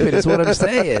stupid. Is what I'm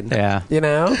saying. Yeah. You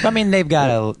know. I mean, they've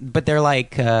got but they're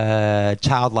like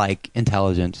childlike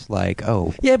intelligence. Like,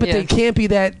 oh, Yeah, but Yeah. they can't be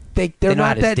that. They're know how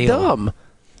not to that steal. dumb.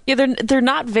 Yeah, they're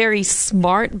not very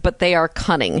smart, but they are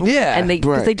cunning. Yeah. and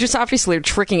Right. they just obviously are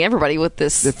tricking everybody with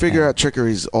this. They figure out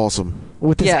trickery is awesome.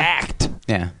 With this Yeah. act,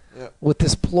 yeah, with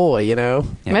this ploy, you know.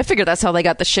 I mean, I figure that's how they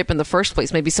got the ship in the first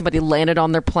place. Maybe somebody landed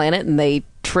on their planet and they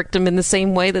tricked them in the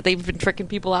same way that they've been tricking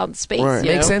people out in space. Right.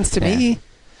 you Makes know? sense to me.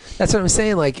 That's what I'm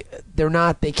saying. Like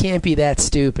they can't be that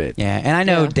stupid. yeah. And I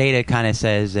know Yeah. Data kind of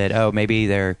says that maybe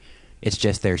it's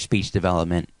just their speech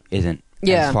development isn't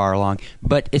Yeah. as far along,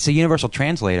 but it's a universal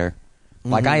translator.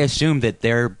 Like I assume that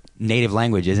their native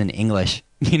language isn't English.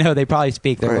 You know, they probably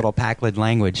speak their Right. little Pakled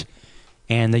language,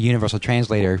 and the universal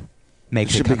translator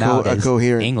makes Should it come be out a as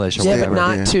coherent English or Yeah, whatever.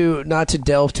 but not to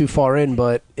delve too far in.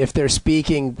 But if they're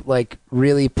speaking like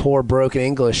really poor broken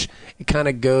English, it kind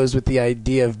of goes with the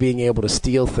idea of being able to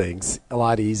steal things a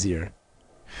lot easier.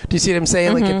 Do you see what I'm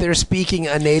saying? Like if they're speaking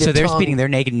a native, So they're tongue, speaking their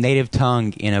native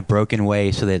tongue in a broken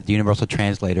way, so that the universal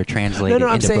translator translates it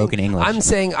I'm into saying, broken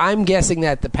English. I'm guessing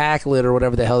that the Packlet or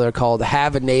whatever the hell they're called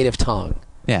have a native tongue,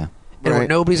 Yeah. and when Right.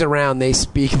 nobody's around, they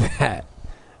speak that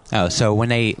Oh, so when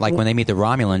they meet the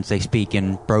Romulans, they speak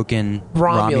in broken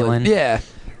Romulan. Yeah,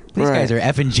 These Right. guys are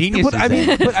effing geniuses.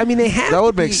 but I mean, they have. That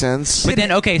would to make be- sense. But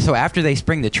then, okay, so after they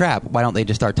spring the trap, why don't they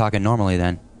just start talking normally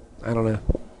then? I don't know.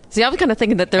 See, I was kind of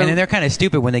thinking that they're. And then they're kind of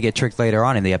stupid when they get tricked later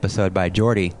on in the episode by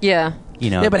Geordi. yeah. You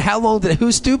know. Yeah, but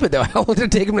who's stupid though? How long did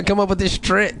it take them to come up with this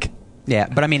trick? Yeah,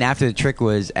 but I mean, after the trick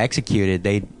was executed,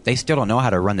 they still don't know how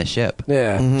to run the ship.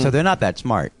 Yeah, So they're not that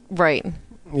smart. Right.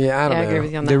 yeah, I don't I know. agree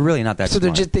with you on They're that. really not that So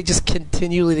smart. they just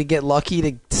continually to get lucky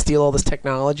to steal all this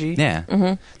technology. Yeah. That's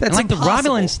And like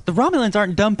impossible. the Romulans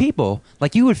aren't dumb people.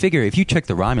 Like you would figure if you trick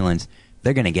the Romulans,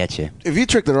 they're going to get you. If you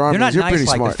trick the They're Romulans, not you're nice pretty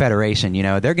like smart. the Federation, you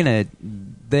know.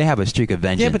 They have a streak of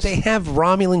vengeance. Yeah, but they have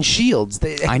Romulan shields.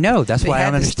 I know, that's they why I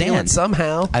had don't to steal understand. it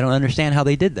somehow. I don't understand how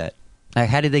they did that. Like,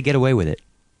 how did they get away with it?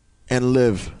 And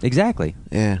live. Exactly.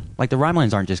 Yeah. Like the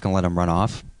Romulans aren't just going to let them run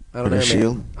off. I don't With know, a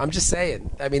shield. man. I'm just saying.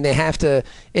 I mean, they have to.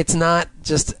 It's not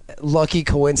just lucky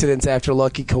coincidence after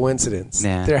lucky coincidence.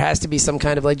 Yeah. There has to be some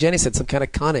kind of, like Jenny said, some kind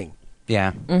of cunning.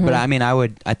 Yeah, but I mean,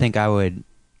 I think I would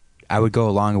go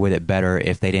along with it better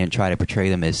if they didn't try to portray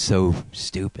them as so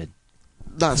stupid.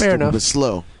 Not Fair stupid, enough. but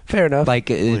slow. Fair enough. Like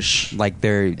Ish. like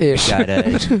they're Ish.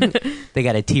 they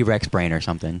got a T-Rex brain or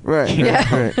something. Right.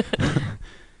 Yeah. Right.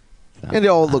 And they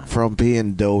all look frumpy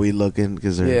and doughy looking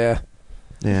because they're yeah.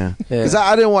 yeah. Yeah. Because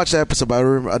I didn't watch the episode, but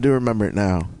I do remember it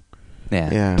now. Yeah.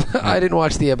 Yeah. I didn't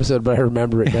watch the episode, but I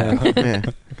remember it now. Yeah.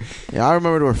 Yeah. I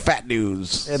remember they were fat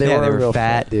dudes. Yeah, They were were real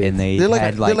fat dudes. and they They're like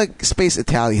had they're like space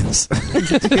Italians.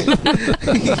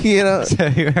 You know, So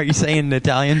are you saying the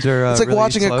Italians are? it's like really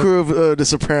watching slow? a crew of The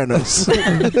Sopranos.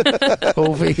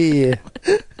 Over here.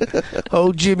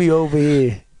 Oh, Jimmy, over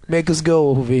here. Make us go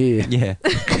over here. Yeah.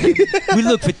 We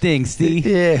look for things, see?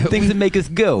 Yeah. Things that make us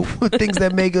go. Things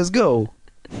that make us go.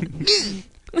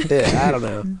 Yeah, I don't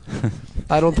know.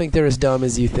 I don't think they're as dumb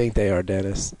as you think they are,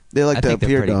 Dennis. They like I to think they're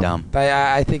appear pretty dumb. dumb.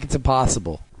 I think it's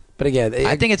impossible. But again,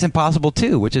 I think it's impossible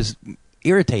too, which is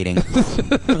irritating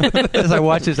as I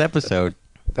watch this episode.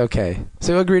 okay.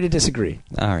 So agree to disagree.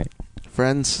 All right.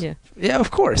 Friends. Yeah. Yeah,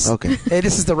 of course. Okay. Hey,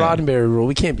 this is the Roddenberry rule.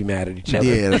 We can't be mad at each other.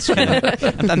 Yeah, that's true.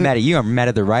 I'm not mad at you. I'm mad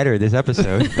at the writer of this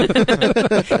episode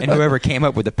and whoever came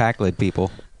up with the Pakled people.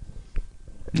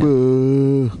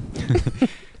 Boo.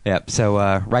 Yep.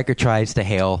 So Riker tries to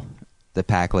hail the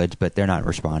Pakleds, but they're not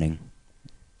responding.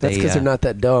 That's because they're not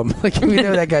that dumb. Like, we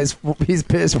know that guy's, he's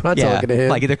pissed. We're not talking to him.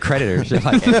 like they're creditors. They're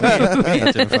like, hey, we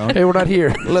answer the phone. Hey, we're not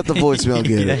here. Let the voicemail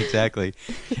get Yeah, it. exactly.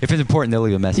 If it's important, they'll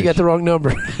leave a message. You got the wrong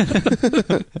number.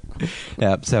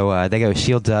 Yeah, so they go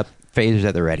shields up, phasers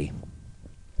at the ready.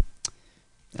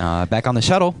 Back on the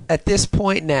shuttle. At this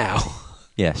point now,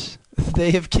 Yes.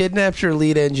 they have kidnapped your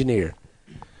lead engineer.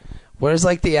 Where's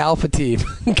like the Alpha team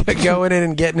going in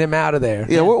and getting him out of there?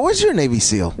 Yeah, where's your Navy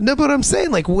SEAL? No, but I'm saying,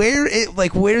 like,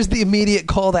 where's the immediate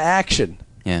call to action?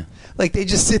 Yeah. Like, they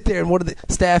just sit there and what are the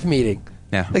staff meeting?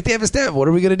 Yeah. Like, they have a staff. What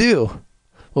are we gonna do?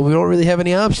 Well, we don't really have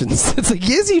any options. It's like,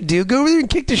 yes, you do. Go over there and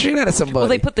kick the shit out of somebody. Well,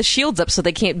 they put the shields up so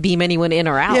they can't beam anyone in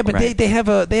or out. yeah, but Right. they have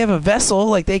a vessel.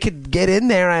 Like, they could get in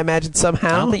there. I imagine I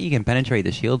somehow. don't think you can penetrate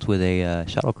the shields with a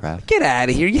shuttlecraft. Get out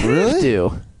of here! You have Really?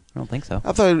 to. I don't think so.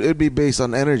 I thought it'd be based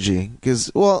on energy. Because,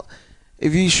 well,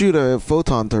 if you shoot a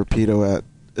photon torpedo at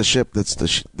a ship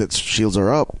that shields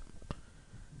are up,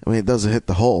 I mean, it doesn't hit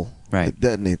the hull. Right. It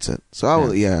detonates it. So, I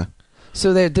would, yeah.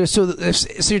 So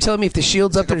so you're telling me if the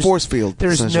shield's up, Like a there's force field.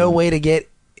 there's essentially. no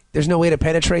way to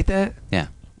penetrate that. Yeah.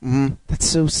 Mm-hmm. That's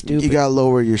so stupid. You gotta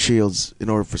lower your shields in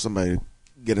order for somebody to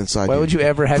get inside. Why would you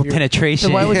ever have For your penetration,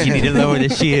 Then why would you need to lower the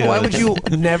shield. Why would you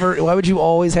never? Why would you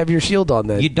always have your shield on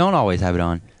then? You don't always have it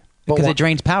on But because why- it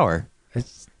drains power.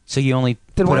 So you only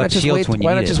Then put why up not just shields wait? when you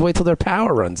Why need not just it. wait till their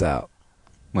power runs out?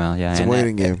 Well, yeah, It's a and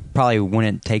waiting that game. probably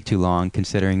wouldn't take too long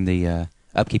considering the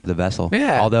upkeep of the vessel.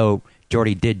 Yeah. Although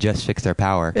Geordi did just fix their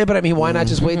power. Yeah, but I mean, why not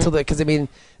just wait till because I mean,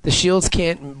 the shields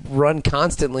can't run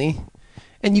constantly,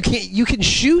 and you can't. You can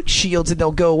shoot shields and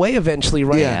they'll go away eventually,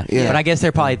 right? Yeah. But I guess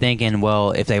they're probably thinking,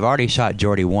 well, if they've already shot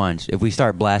Geordi once, if we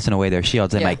start blasting away their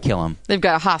shields, they Yeah. might kill him. They've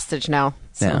got a hostage now.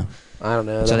 So. Yeah. I don't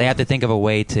know. So they have to think of a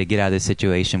way to get out of this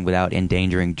situation without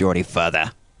endangering Geordi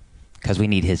further. Because we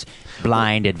need his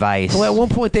blind advice. Well, at one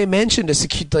point they mentioned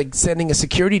like sending a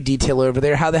security detail over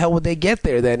there. How the hell would they get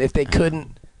there then if they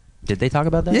couldn't? Did they talk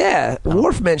about that? Yeah, Oh.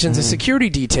 Worf mentions a security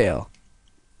detail.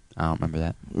 I don't remember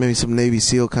that. Maybe some Navy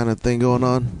SEAL kind of thing going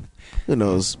on. Who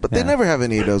knows? But they Yeah. never have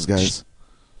any of those guys.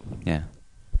 Yeah.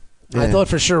 I Yeah. thought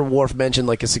for sure Worf mentioned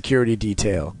like a security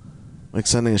detail. Like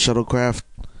sending a shuttlecraft.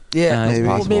 Yeah, it's maybe.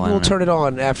 Well, possible, maybe I we'll don't turn know. it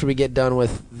on after we get done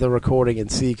with the recording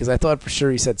and see. Because I thought for sure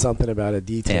he said something about a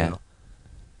detail.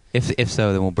 If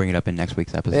so, then we'll bring it up in next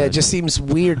week's episode. Yeah, it just seems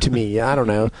weird to me. I don't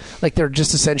know. Like they're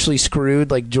just essentially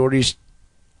screwed. Like Geordi's.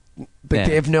 Like Yeah.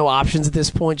 they have no options at this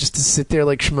point, just to sit there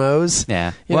like schmoes.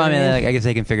 Yeah. You Well, know I mean, what I mean? like, I guess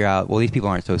they can figure out. Well, these people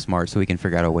aren't so smart, so we can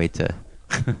figure out a way to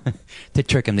to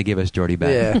trick him to give us Geordi back.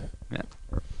 Yeah. Yeah.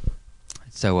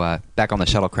 So back on the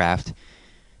shuttlecraft,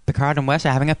 Picard and Wes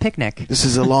are having a picnic. This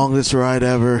is the longest ride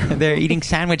ever. They're eating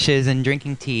sandwiches and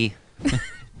drinking tea,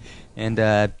 and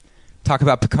talk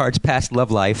about Picard's past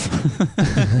love life.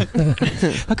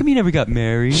 How come you never got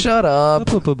married? Shut up.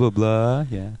 Blah blah blah blah.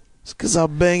 Yeah. It's because I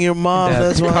bang your mom. And,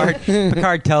 That's why.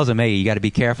 Picard tells him, "Hey, you got to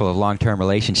be careful of long-term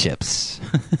relationships."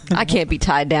 I can't be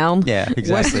tied down. Yeah,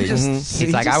 exactly. Just-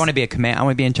 He's like, I want to be I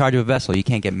want to be in charge of a vessel. You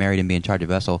can't get married and be in charge of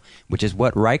a vessel, which is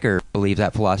what Riker believes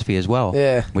that philosophy as well.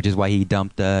 Yeah. Which is why he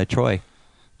dumped Troy.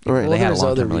 Right. They had a there's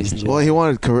long-term other relationship. reasons. Well, he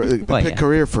wanted pick Well, yeah.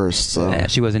 career first. So Yeah,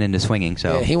 she wasn't into swinging,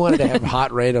 so Yeah, he wanted to have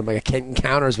hot random like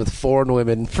encounters with foreign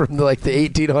women from like the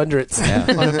 1800s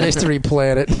Yeah. on a mystery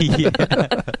planet.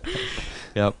 Yeah.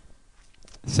 Yep.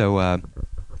 So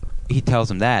he tells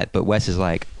him that, but Wes is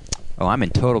like, "Oh, I'm in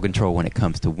total control when it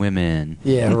comes to women."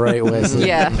 Yeah, right, Wesley.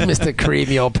 Yeah. Mr.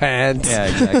 Creamy old pants Yeah,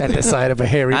 exactly. at the side of a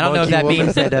hairy I don't know if monkey that woman.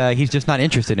 means that he's just not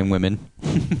interested in women.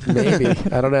 Maybe.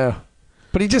 I don't know.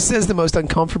 But he just says the most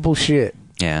uncomfortable shit.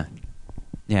 Yeah.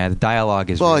 Yeah, the dialogue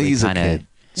is well, really he's a kind kid. of...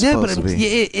 Yeah, but Supposed to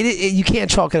be. you can't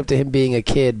chalk it up to him being a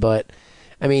kid, but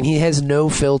I mean, he has no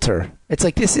filter. It's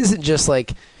like this isn't just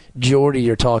like Geordi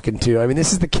you're talking to. I mean,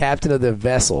 this is the captain of the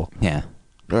vessel, Yeah,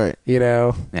 Right. you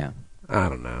know? yeah. I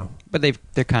don't know. But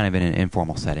they're kind of in an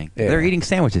informal setting. Yeah. They're eating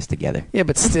sandwiches together. Yeah,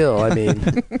 but still, I mean,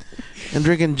 And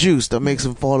drinking juice that makes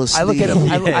him fall asleep. I look at it.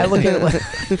 I look at it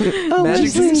like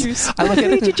magic juice. I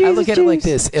look at it like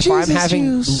this: if I'm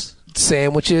having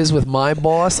sandwiches with my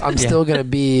boss, I'm still gonna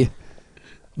be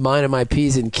minding my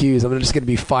P's and Q's. I'm just gonna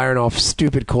be firing off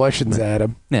stupid questions at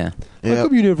him. Yeah,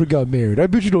 Yep. you never got married? I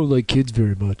bet you don't like kids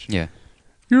very much. yeah.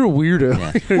 You're a weirdo.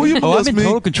 Yeah. Well, you Oh, I'm must in be-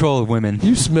 total control of women.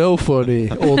 You smell funny,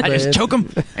 old I man. just choke them.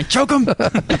 I choke them.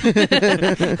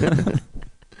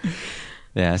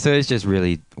 Yeah, so it's just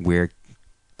really weird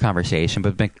conversation.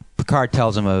 But Picard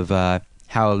tells him of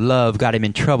how love got him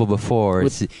in trouble before.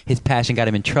 His passion got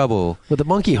him in trouble. With a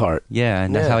monkey heart. Yeah,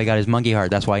 and that's Yeah. how he got his monkey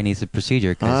heart. That's why he needs the procedure,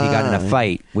 because he got in a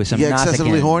fight with some You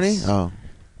excessively Nausicaans. horny? Oh.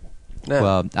 No.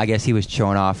 Well, I guess he was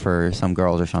showing off for some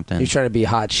girls or something. He's trying to be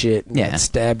hot shit and Yeah. got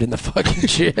stabbed in the fucking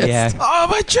chest. Yeah. Oh,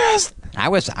 my chest! I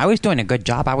was doing a good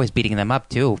job. I was beating them up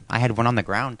too. I had one on the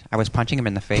ground. I was punching him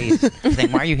in the face,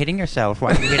 saying, "Why are you hitting yourself?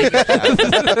 Why are you hitting yourself?"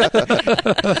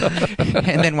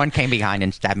 And then one came behind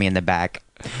and stabbed me in the back.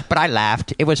 But I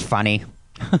laughed. It was funny.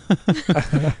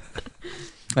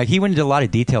 Like, he went into a lot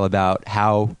of detail about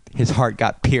how his heart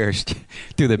got pierced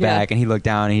through the Yeah. back, and he looked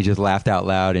down and he just laughed out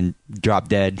loud and dropped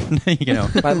dead. You know.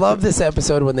 I love this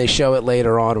episode when they show it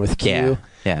later on with Q. Yeah,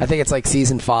 yeah. I think it's like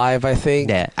season 5, I think.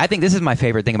 Yeah, I think this is my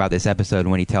favorite thing about this episode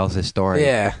when he tells his story.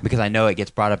 Yeah. Because I know it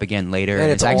gets brought up again later. And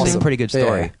And it's it's actually awesome. a pretty good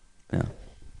story. Yeah.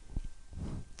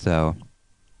 So,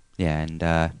 yeah,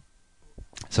 and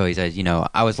so he says,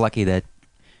 I was lucky that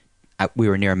we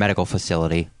were near a medical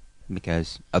facility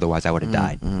because otherwise I would have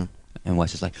died. And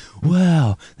Wes is like,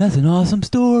 wow, that's an awesome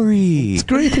story. It's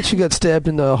great that she got stabbed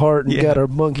in the heart and Yeah. got her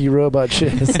monkey robot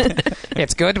chest.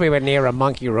 It's good we were near a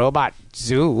monkey robot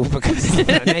zoo because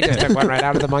they just took one right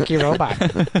out of the monkey robot.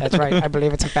 That's right. I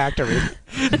believe it's a factory.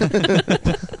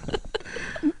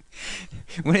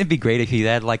 Wouldn't it be great if he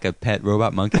had like a pet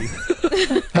robot monkey?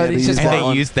 And he's just, And Wow.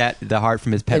 they used the heart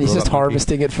from his pet and he's robot just monkey.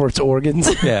 harvesting it for its organs.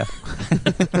 Yeah.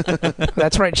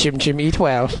 That's right, Chim Chim, eat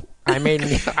well. I may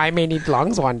need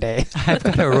lungs one day. I've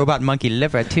got a robot monkey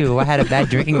liver too. I had a bad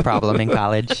drinking problem in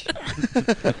college.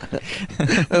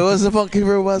 What was the monkey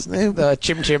robot's name?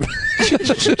 Chim Chim.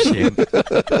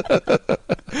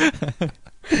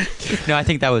 No, I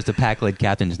think that was the Pac-Lid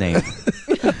captain's name.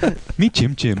 Me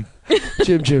Chim Chim.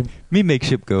 Chim Chim. Me make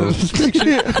ship go.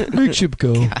 Make ship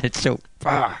go. God, it's so.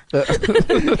 I hate It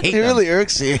them. really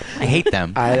irks you. I hate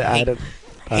them. I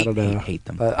don't know. Hate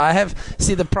them. I have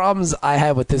the problems I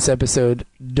have with this episode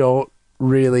don't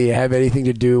really have anything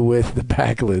to do with the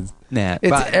Pac-Lids. Nah, It's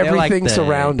but they're like everything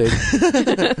surrounding.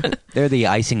 They're the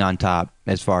icing on top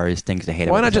as far as things to hate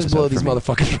about Why not this just blow episode these for me.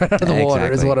 motherfuckers right out of the water?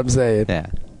 Is Exactly. what I'm saying. Yeah.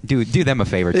 Do them a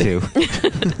favor too.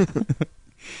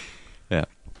 Yeah.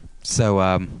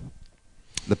 So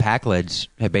the Pac-Lids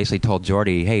have basically told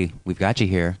Geordi, "Hey, we've got you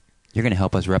here. You're going to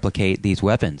help us replicate these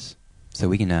weapons, so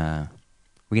we can have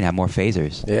more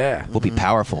phasers. Yeah. We'll be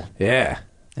powerful." Yeah.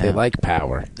 They Yeah. like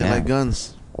power. They Yeah. like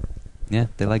guns. Yeah,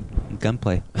 they like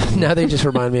gunplay. Now they just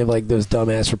remind me of like those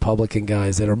dumbass Republican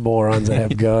guys that are morons that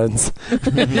have guns.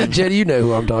 Jenny, you know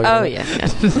who I'm talking Oh about. yeah.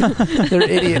 They're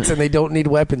idiots and they don't need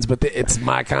weapons, but it's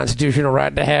my constitutional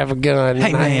right to have a gun.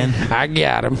 Hey, and man. I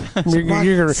got him.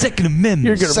 You're gonna, Second Amendment.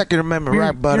 You're gonna- Second Amendment, you're,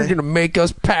 right, buddy? you're gonna make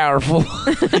us powerful.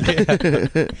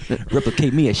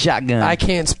 replicate me a shotgun. I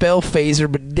can't spell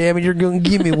phaser, but damn it, you're gonna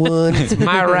give me one. It's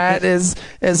my right as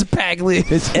a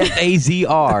Pac-Lid. It's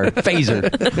FAZR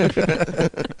phaser.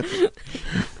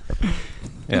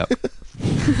 Yep.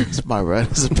 It's my right.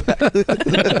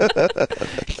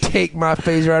 Take my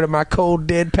phaser out of my cold,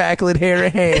 dead Pac-Lid hairy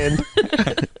hand.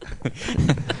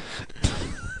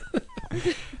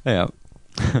 Yeah.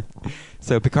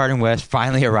 So Picard and West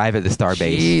finally arrive at the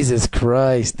starbase. Jesus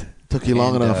Christ. Took you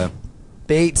long And, enough.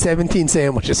 They ate 17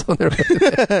 sandwiches on their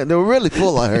They were really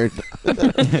full, I heard.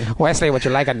 Wesley, would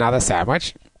you like another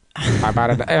sandwich? How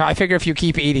about it? I figure if you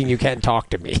keep eating, you can't talk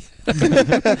to me.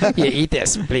 Yeah, eat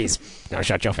this, please. Now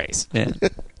shut your face. Yeah.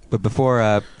 But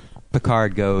before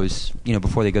Picard goes,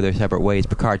 before they go their separate ways,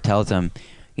 Picard tells them,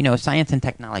 science and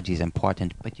technology is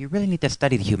important, but you really need to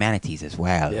study the humanities as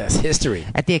well. Yes, history.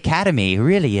 At the Academy,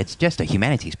 really, it's just a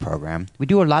humanities program. We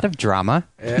do a lot of drama,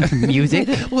 music.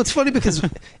 Well, it's funny because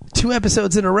 2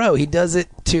 episodes in a row, he does it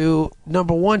to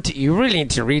number 1. You really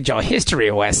need to read your history,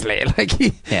 Wesley. Like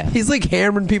he's like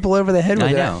hammering people over the head with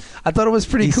I it. know. I thought it was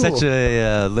pretty He's cool. such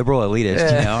a liberal elitist.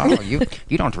 Yeah. Oh,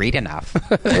 you don't read enough.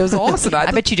 It was awesome.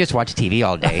 I bet you just watch TV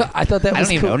all day. I thought that I was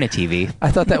don't even cool. own a TV. I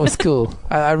thought that was cool.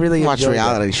 I really Watch enjoyed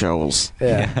reality shows.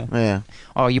 that. Yeah. Yeah.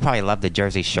 Oh, you probably love the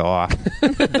Jersey Shore.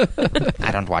 I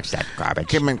don't watch that garbage.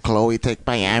 Kim and Chloe take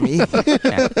Miami.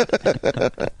 Yeah.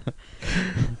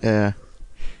 Yeah.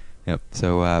 Yep.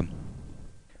 So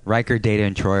Riker, Data,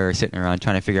 and Troy are sitting around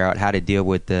trying to figure out how to deal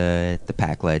with the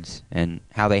Pac-Lids and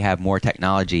how they have more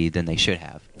technology than they should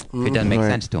have. It doesn't make Right.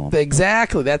 sense to them.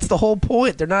 Exactly. That's the whole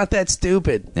point. They're not that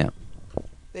stupid. Yeah.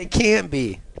 They can't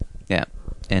be. Yeah.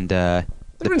 And They're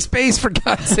in space, for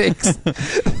God's sakes.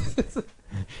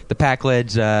 the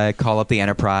Pac-Lids call up the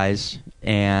Enterprise,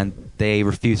 and they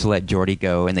refuse to let Geordi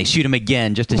go, and they shoot him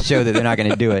again just to show that they're not going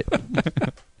to do it.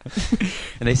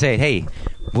 And they say, hey,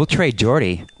 we'll trade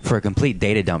Geordi for a complete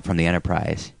data dump from the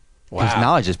Enterprise. Because Wow.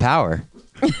 knowledge is power.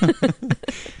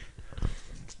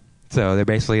 So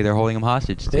they're holding him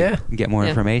hostage to get more Yeah.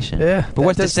 information. Yeah. But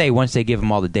what's to That's- say once they give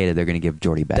him all the data, they're going to give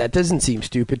Geordi back? That doesn't seem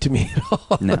stupid to me at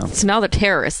all. No. So now they're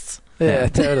terrorists. Yeah,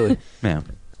 totally. Yeah.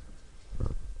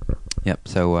 Yep.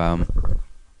 So,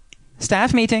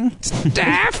 staff meeting.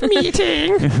 Staff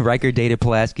meeting. Riker, Data,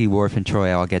 Pulaski, Worf, and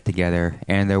Troy all get together,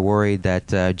 and they're worried that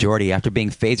Geordi, after being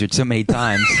phasered so many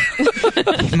times,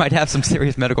 he might have some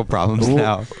serious medical problems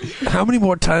now. How many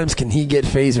more times can he get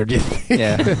phasered? Do you think?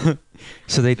 Yeah.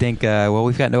 So they think, well,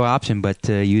 we've got no option but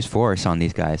to use force on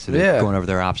these guys. So they're going over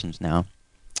their options now.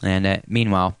 And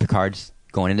meanwhile, Picard's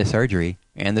going into surgery,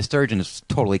 and the surgeon is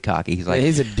totally cocky. He's like,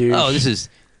 he's a douche. "Oh, this is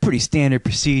pretty standard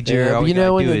procedure. Yeah, All you we know,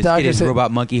 gotta when do the is doctor get his said-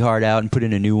 robot monkey heart out and put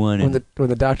in a new one." And, When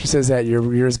the doctor says that,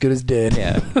 you're as good as dead.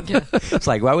 yeah. It's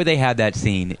like, why would they have that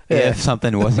scene if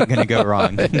something wasn't going to go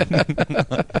wrong?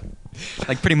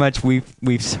 Like, pretty much,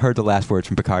 we've heard the last words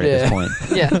from Picard at this point.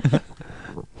 Yeah.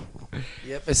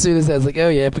 Yep. As soon as that's like, oh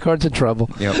yeah, Picard's in trouble.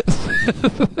 Yep.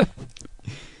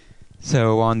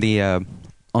 So on the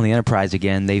Enterprise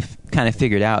again, they've kind of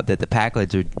figured out that the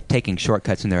Packlids are taking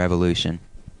shortcuts in their evolution.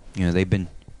 You know, they've been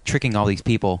tricking all these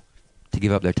people to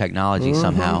give up their technology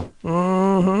somehow.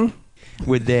 Mm-hmm.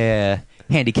 With their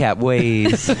handicapped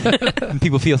ways.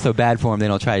 People feel so bad for them, they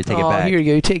don't try to take it back. Here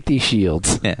you go. Take these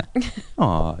shields. Yeah.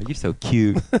 Aw, you're so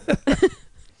cute.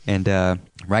 And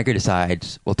Riker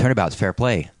decides, well, turnabout's fair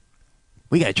play.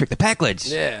 We got to trick the Packlids.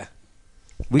 Yeah.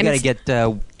 We And got to get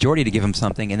Geordi to give him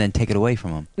something and then take it away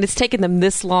from him. And it's taken them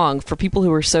this long for people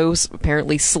who are so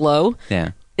apparently slow.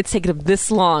 Yeah. It's taken them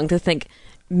this long to think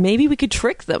maybe we could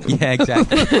trick them. Yeah,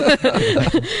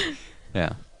 exactly.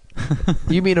 Yeah.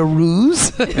 You mean a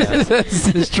ruse?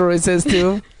 As Troy says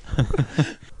to him.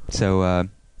 So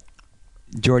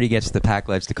Geordi gets the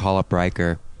Packlids to call up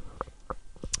Riker,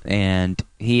 and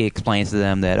he explains to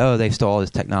them that, oh, they stole this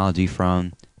technology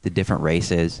from the different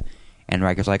races. And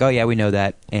Riker's like, oh, yeah, we know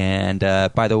that. And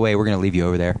by the way, we're going to leave you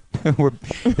over there.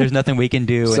 There's nothing we can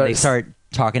do. And they start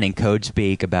talking in code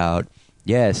speak about,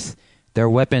 yes, their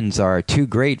weapons are too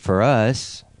great for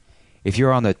us. If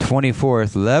you're on the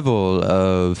 24th level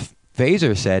of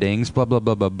phaser settings, blah, blah,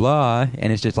 blah, blah, blah.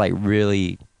 And it's just like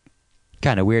really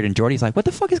kind of weird. And Geordi's like, what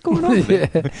the fuck is going on? Yeah.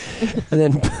 And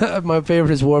then my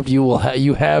favorite is Worf.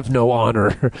 You have no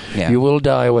honor. Yeah. You will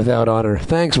die without honor.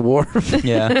 Thanks, Worf.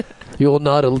 Yeah. You will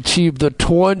not achieve the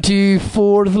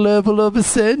 24th level of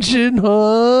ascension,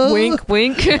 huh? Wink,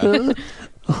 wink.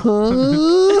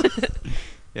 Huh?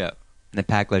 Yeah. And the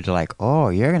Packlids are like, oh,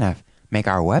 you're going to make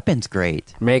our weapons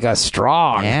great. Make us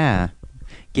strong. Yeah.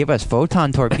 Give us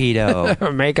photon torpedo.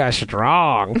 Make us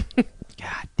strong.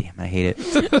 God damn, I hate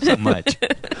it so much.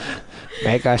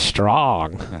 Make us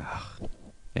strong.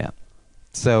 Yeah.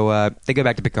 So they go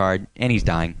back to Picard, and he's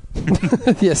dying.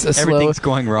 Yes, a Everything's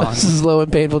going wrong. slow and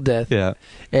painful death. Yeah.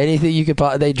 Anything you could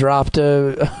they dropped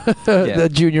the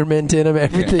junior mint in him.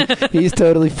 Everything. He's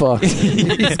totally fucked.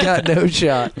 He's got no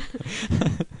shot.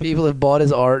 People have bought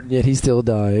his art, and yet he's still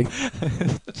dying.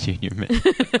 Junior man.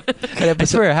 I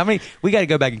swear, how many? We got to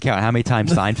go back and count how many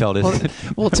times Seinfeld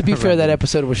is. Well, to be fair, that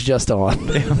episode was just on.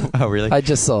 Oh, really? I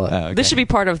just saw it. Oh, okay. This should be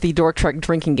part of the Dork Trek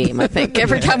drinking game, I think.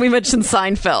 Every time we mention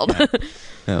Seinfeld.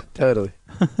 Totally.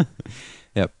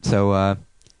 Yep. So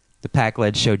the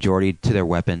Packlids show Geordi to their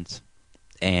weapons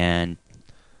and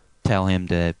tell him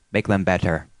to make them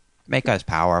better, make us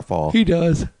powerful. He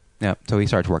does. Yep. So he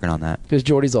starts working on that. Because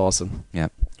Geordi's awesome.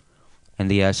 Yep. And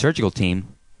the surgical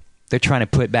team, they're trying to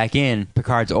put back in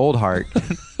Picard's old heart,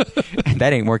 and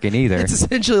that ain't working either. It's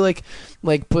essentially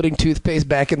like putting toothpaste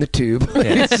back in the tube.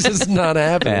 Yeah. It's just not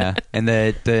happening. Yeah. And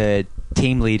the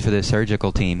team lead for the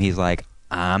surgical team, he's like,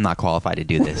 I'm not qualified to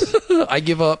do this. I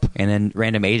give up. And then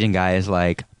random Asian guy is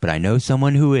like, but I know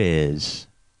someone who is.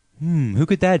 Who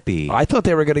could that be? I thought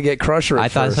they were going to get Crusher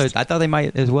at thought first. so. I thought they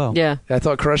might as well. Yeah. I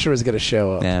thought Crusher was going to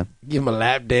show up. Yeah. Give him a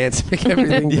lap dance, make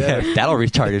everything better. Yeah, that'll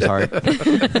recharge his heart.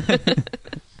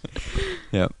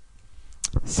 Yep.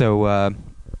 So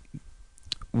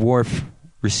Worf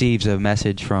receives a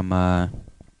message from the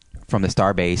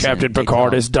starbase. Captain and takes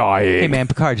Picard off. is dying. Hey man,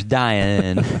 Picard's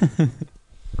dying.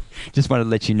 Just wanted to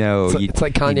let you know. It's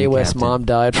like Kanye West's mom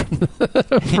died from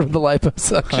the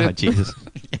liposuction. Oh Jesus!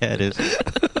 Yeah, it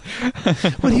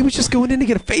is. But he was just going in to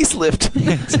get a facelift.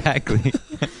 Exactly.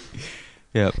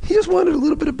 Yep. He just wanted a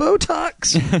little bit of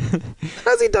Botox.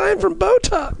 How's he dying from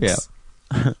Botox?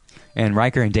 Yeah. And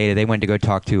Riker and Data, they went to go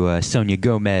talk to Sonia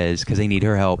Gomez because they need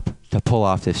her help to pull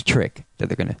off this trick that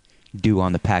they're going to do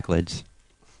on the Packlids.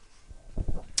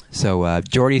 So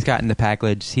Geordi's gotten the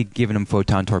Packlids. He's giving them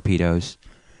photon torpedoes.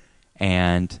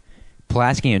 And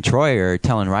Pulaski and Troy are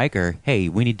telling Riker, hey,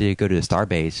 we need to go to the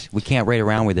starbase. We can't wait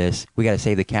around with this. We got to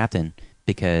save the captain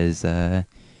because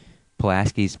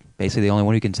Pulaski's basically the only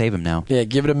one who can save him now. Yeah,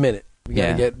 give it a minute. We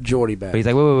got to get Geordi back. But he's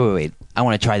like, wait. I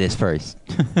want to try this first.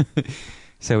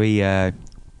 So he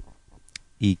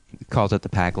he calls up the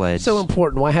Pakleds. So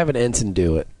important. Why have an ensign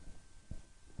do it?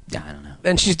 I don't know.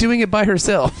 And she's doing it by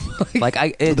herself.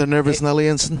 The nervous Nelly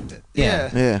incident.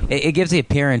 Yeah. It gives the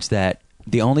appearance that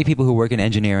the only people who work in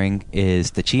engineering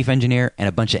is the chief engineer and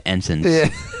a bunch of ensigns. Yeah.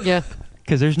 Yeah.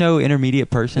 Because there's no intermediate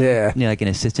person. Yeah. You know, like an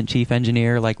assistant chief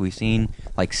engineer, like we've seen.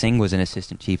 Like Singh was an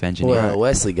assistant chief engineer. Well,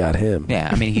 Wesley got him. Yeah,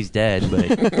 I mean, he's dead,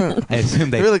 but I assume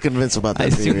they really convinced about that. I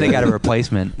assume they got a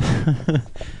replacement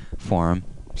for him.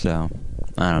 So,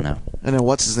 I don't know. And then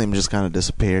what's his name just kind of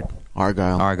disappeared.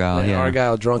 Argyle. Yeah.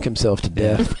 Argyle drunk himself to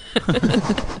death.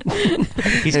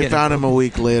 They found him a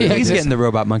week later. Yeah, He's getting the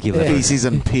robot monkey liver. Feces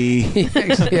and pee. He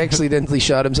accidentally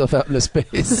shot himself out into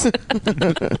space.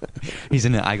 He's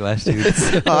in an eyeglass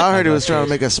tube. Oh, I heard he was trying to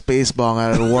make a space bong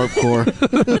out of the warp core.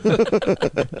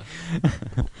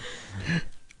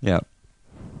 Yeah.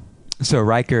 So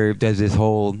Riker does this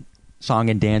whole song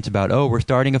and dance about, we're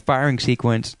starting a firing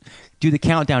sequence. Do the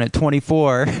countdown at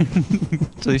 24.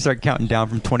 So they start counting down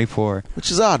from 24.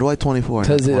 Which is odd. Why 24?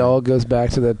 Because it all goes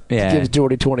back to the... Yeah. Gives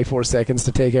Geordi 24 seconds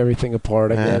to take everything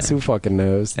apart, I guess. Who fucking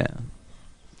knows? Yeah.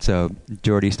 So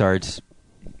Geordi starts...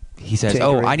 He says,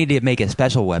 Tinkering. I need to make a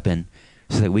special weapon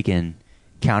so that we can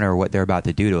counter what they're about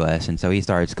to do to us. And so he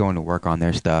starts going to work on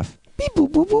their stuff. Beep, boop,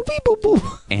 boop, boop, beep, boop,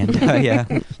 boop. And, yeah.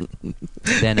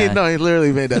 Then, No, he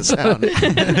literally made that sound.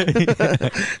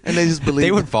 And they just believe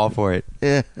they would fall for it.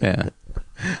 Yeah. Yeah.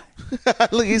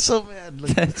 Look, he's so mad.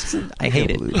 Look. I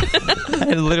hate it.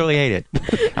 I literally hate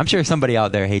it. I'm sure somebody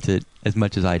out there hates it as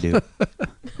much as I do.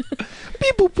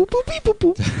 Beep, boop, boop, boop, beep, boop,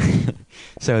 boop.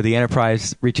 So the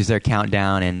Enterprise reaches their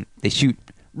countdown and they shoot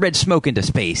red smoke into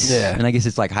space. Yeah. And I guess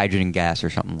it's like hydrogen gas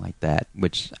or something like that,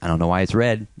 which I don't know why it's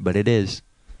red, but it is.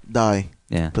 Dye.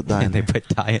 Yeah. Put dye in And they there. put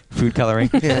dye, food coloring.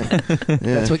 Yeah.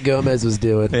 That's what Gomez was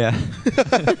doing. Yeah.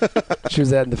 She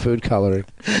was adding the food coloring.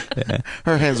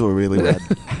 Her hands were really red.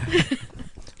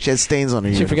 She had stains on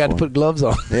her She forgot to put gloves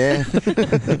on. Yeah.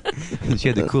 She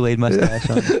had the Kool-Aid mustache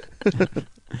on.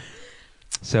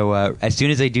 So as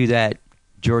soon as they do that,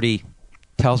 Geordi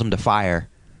tells them to fire,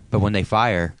 but when they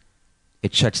fire,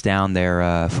 it shuts down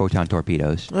their photon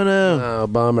torpedoes. Oh, no. Oh,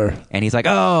 bummer. And he's like,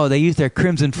 they used their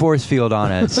crimson force field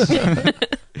on us.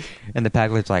 And the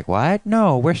Packlet's like, what?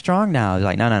 No, we're strong now. He's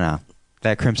like, no.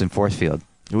 That crimson force field.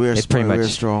 We're It's pretty much we're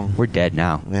strong. We're dead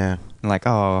now. Yeah. I'm like,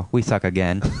 we suck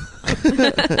again.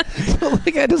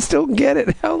 I just don't get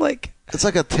it. How, It's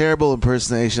like a terrible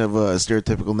impersonation of a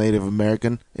stereotypical Native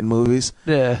American in movies.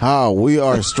 Yeah. How we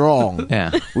are strong.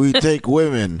 Yeah. We take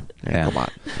women. Yeah. Come on.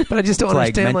 But I just don't It's like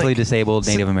understand. mentally disabled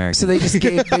Native Americans. So they just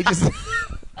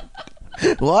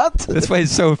What? That's why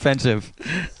it's so offensive.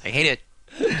 I hate it.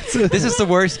 This is the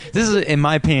worst. This is, in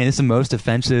my opinion, this is the most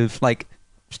offensive. Like,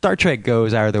 Star Trek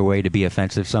goes out of their way to be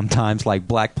offensive sometimes. Like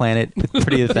Black Planet,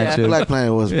 pretty offensive. Black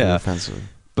Planet was pretty Yeah. offensive.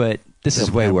 But this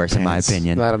is way worse, in my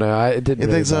opinion. I don't know. It didn't You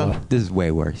really think so? bother. This is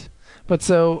way worse. But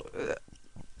so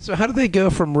how do they go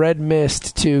from red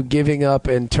mist to giving up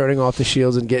and turning off the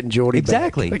shields and getting Geordi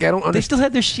Exactly. back? I don't They understand. still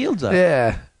had their shields up.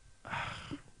 Yeah.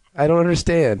 I don't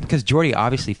understand. Because Geordi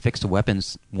obviously fixed the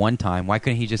weapons one time. Why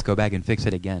couldn't he just go back and fix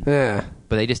it again? Yeah.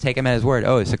 But they just take him at his word.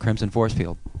 It's a crimson force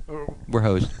field. We're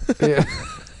hosed. Yeah.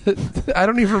 I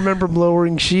don't even remember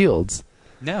lowering shields.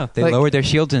 No, they Like- lowered their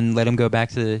shields and let him go back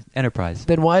to the Enterprise.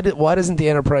 Then why doesn't the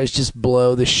Enterprise just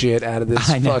blow the shit out of this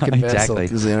I know, fucking vessel? exactly.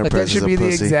 Because the Like, Enterprise that should is a be the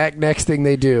pussy. exact next thing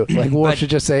they do. Like Worf But-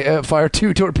 should just say, "Fire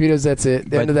 2 torpedoes." That's it.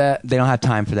 But End of that. They don't have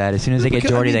time for that. As soon as they get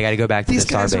Because, I Geordi, mean, they got to go back to the These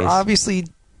guys starbase. are obviously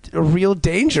a real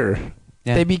danger.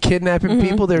 Yeah. They be kidnapping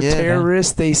people. They're Yeah.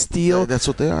 terrorists. They steal. That's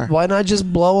what they are. Why not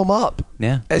just blow them up?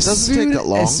 Yeah, As doesn't soon, take that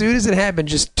long. As soon as it happened,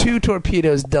 just 2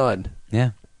 torpedoes done.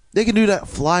 yeah. They can do that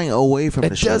flying away from the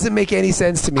It ship. doesn't make any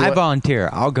sense to me. I volunteer.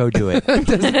 I'll go do it.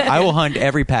 I will hunt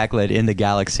every Packlet in the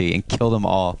galaxy and kill them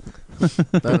all.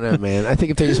 I don't know, man. I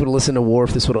think if they just would have listened to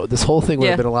Worf, this whole thing would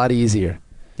have Yeah. been a lot easier.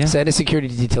 Yeah. Send a security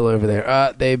detail over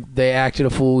there. They acted a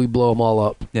fool. We blow them all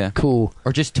up. Yeah. Cool.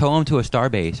 Or just tow them to a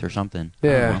starbase or something. I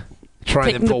don't Yeah. know. Trying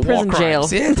Take them them for to war prison jail.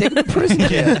 crimes. Yeah, take them to prison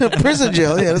jail. Prison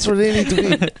jail. Yeah, that's where they need to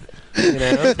be. You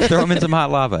know? Throw them in some hot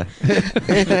lava.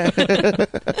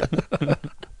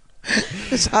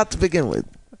 It's hot to begin with.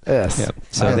 Yes. Yep.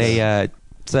 So they,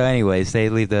 anyways, they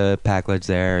leave the Packlets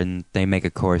there and they make a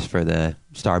course for the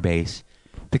starbase.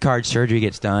 Picard's surgery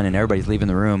gets done and everybody's leaving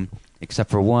the room except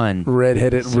for one.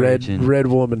 Red-headed, Surgeon. red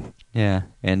woman. Yeah,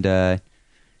 and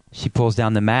she pulls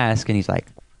down the mask and he's like,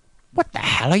 "What the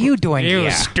hell are you doing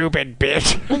here? stupid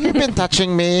bitch. You've been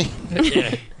touching me.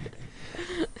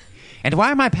 And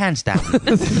why are my pants down?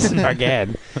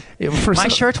 Again. My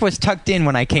shirt was tucked in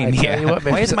when I came I tell here. you what,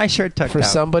 man, Why is for- my shirt tucked For out?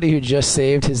 somebody who just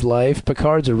saved his life,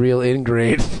 Picard's a real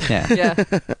ingrate. Yeah.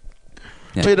 Yeah.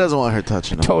 Yeah. But he doesn't want her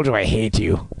touching him. Told you I hate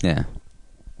you. Yeah.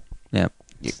 Yep.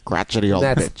 You crotchety old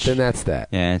bitch. Then that's that.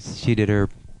 Yeah, she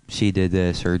did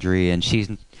the surgery, and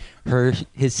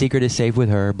his secret is safe with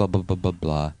her, blah, blah, blah, blah,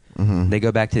 blah. Mm-hmm. They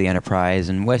go back to the Enterprise,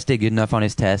 and West did good enough on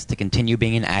his test to continue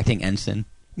being an acting ensign,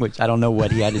 which I don't know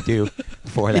what he had to do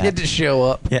for He that. had to show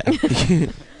up. Yeah.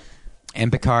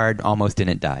 And Picard almost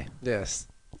didn't die. Yes.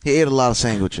 He ate a lot of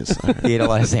sandwiches. He ate a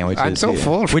lot of sandwiches. I'm so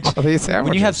full of Which, all these when you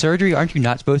sandwiches. have surgery, aren't you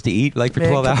not supposed to eat like for Man,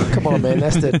 12 hours? Come on, man.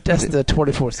 That's the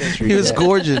 24th century. He was Yeah.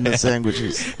 gorging the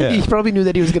sandwiches. Yeah. He probably knew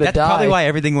that he was going to That's die. probably why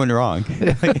everything went wrong. He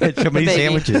had so many Maybe.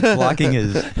 sandwiches blocking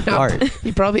his heart.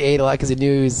 He probably ate a lot because he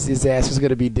knew his ass was going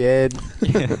to be dead.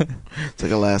 It's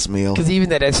like a last meal. Because even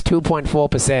that's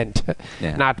 2.4%,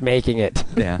 Yeah. not making it,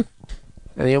 Yeah.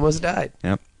 and he almost died.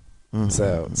 Yep. Mhm.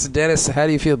 So Dennis, how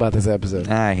do you feel about this episode?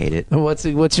 I hate it. What's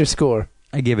your score?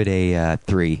 I give it a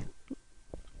 3.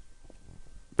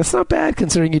 That's not bad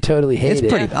considering you totally hate It's it.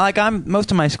 pretty. Like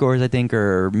most of my scores, I think,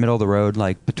 are middle of the road,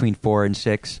 like between 4 and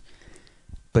 6.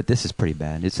 But this is pretty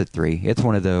bad. It's a 3. It's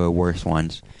one of the worst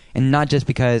ones, and not just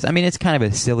because. I mean, it's kind of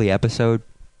a silly episode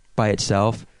by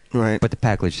itself, Right. but the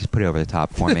Packlids just put it over the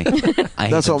top for me. I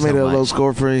hate That's them what made so it a low much.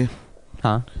 score for you.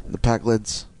 Huh? The pack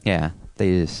lids. Yeah.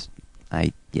 They just.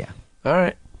 Yeah. All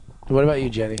right. What about you,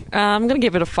 Jenny? I'm going to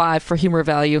give it a 5 for humor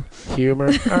value.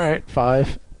 Humor. All right,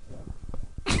 5.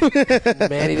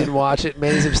 Manny didn't watch it.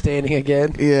 Manny's abstaining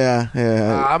again. Yeah,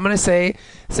 yeah. I'm gonna say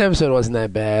this episode wasn't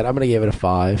that bad. I'm gonna give it a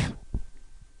 5.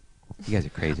 You guys are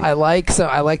crazy. I like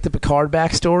the Picard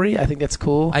backstory. I think that's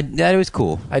cool. That was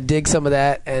cool. I dig some of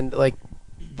that, and like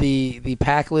the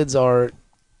Packlids are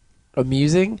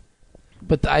amusing,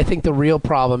 but I think the real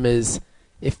problem is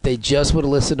if they just would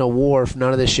have listened to Worf,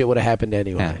 none of this shit would have happened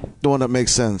anyway. Yeah. The one that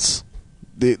makes sense.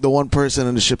 The one person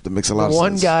in the ship that makes a lot The of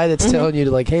one sense. guy that's telling you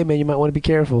to like, hey man, you might want to be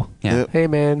careful. Yeah. Yep. Hey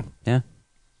man, Yeah.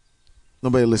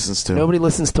 Nobody listens to. nobody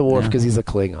listens to Worf Yeah. because he's a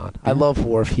Klingon. I love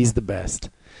Worf. He's the best.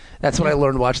 That's what I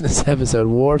learned watching this episode.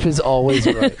 Worf is always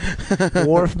right.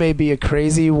 Worf may be a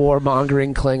crazy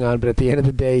warmongering Klingon, but at the end of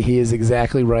the day, he is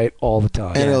exactly right all the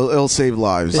time. And it'll save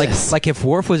lives. Yes. Like if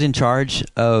Worf was in charge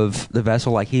of the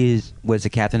vessel, like was the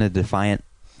captain of Defiant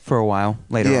for a while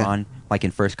later Yeah. on, like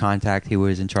in First Contact, he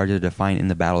was in charge of the Defiant in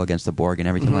the battle against the Borg and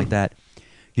everything Mm-hmm. like that.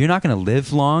 You're not going to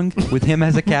live long with him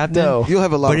as a captain. No. You'll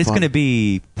have a lot but of it's fun. going to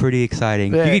be pretty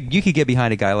exciting. Yeah. You could get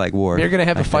behind a guy like Worf. You're gonna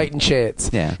have I a think. fighting chance.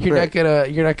 Yeah. You're Right.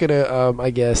 not gonna. I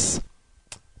guess.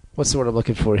 What's the word I'm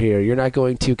looking for here? You're not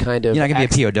going to kind of. You're not going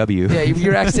to be a POW. Yeah,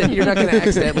 you're not going to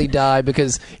accidentally die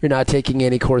because you're not taking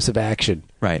any course of action.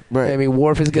 Right. Right. I mean,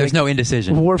 Worf is going There's no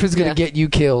indecision. Worf is going to Yeah. get you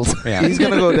killed. Yeah. He's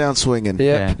gonna go down swinging.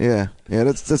 Yeah. Yeah.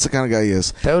 That's the kind of guy he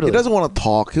is. Totally. He doesn't want to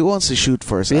talk. He wants to shoot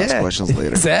first, ask questions later.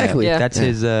 Exactly. Yeah. That's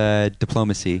his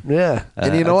diplomacy. Yeah.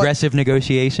 And you know what? aggressive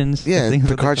negotiations. Yeah, things that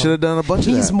they Picard call- should have done a bunch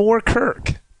of He's that. more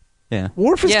Kirk. Yeah.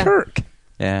 Worf is Yeah. Kirk.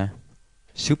 Yeah.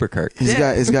 Super Kirk. He's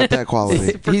got that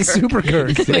quality. He's super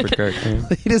Kirk. Super Kirk. Yeah.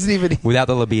 He doesn't even. Without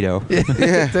the libido.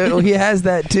 Yeah. He has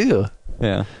that too,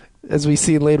 Yeah. as we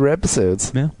see in later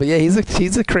episodes. Yeah. But yeah, he's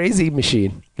a crazy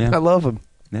machine. Yeah. I love him.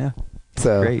 Yeah.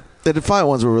 So Great. The Defiant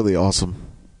ones were really awesome.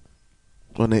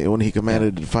 When he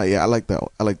commanded the Defiant, yeah, I like that.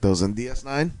 I like those. And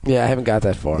DS9, yeah, I haven't got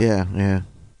that far. yeah.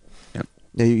 Yep.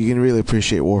 Yeah, you can really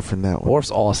appreciate Worf in that one.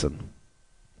 Worf's awesome.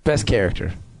 Best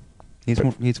character. He's one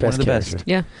of the character. best.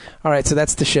 Yeah. All right, so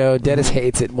that's the show. Dennis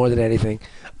hates it more than anything.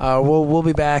 We'll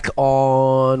be back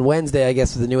on Wednesday, I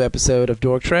guess, with a new episode of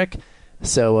Dork Trek.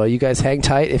 So you guys hang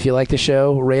tight. If you like the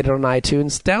show, rate it on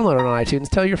iTunes, download it on iTunes,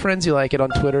 tell your friends you like it on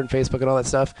Twitter and Facebook and all that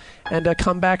stuff, and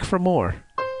come back for more.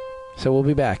 So we'll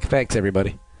be back. Thanks,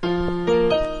 everybody.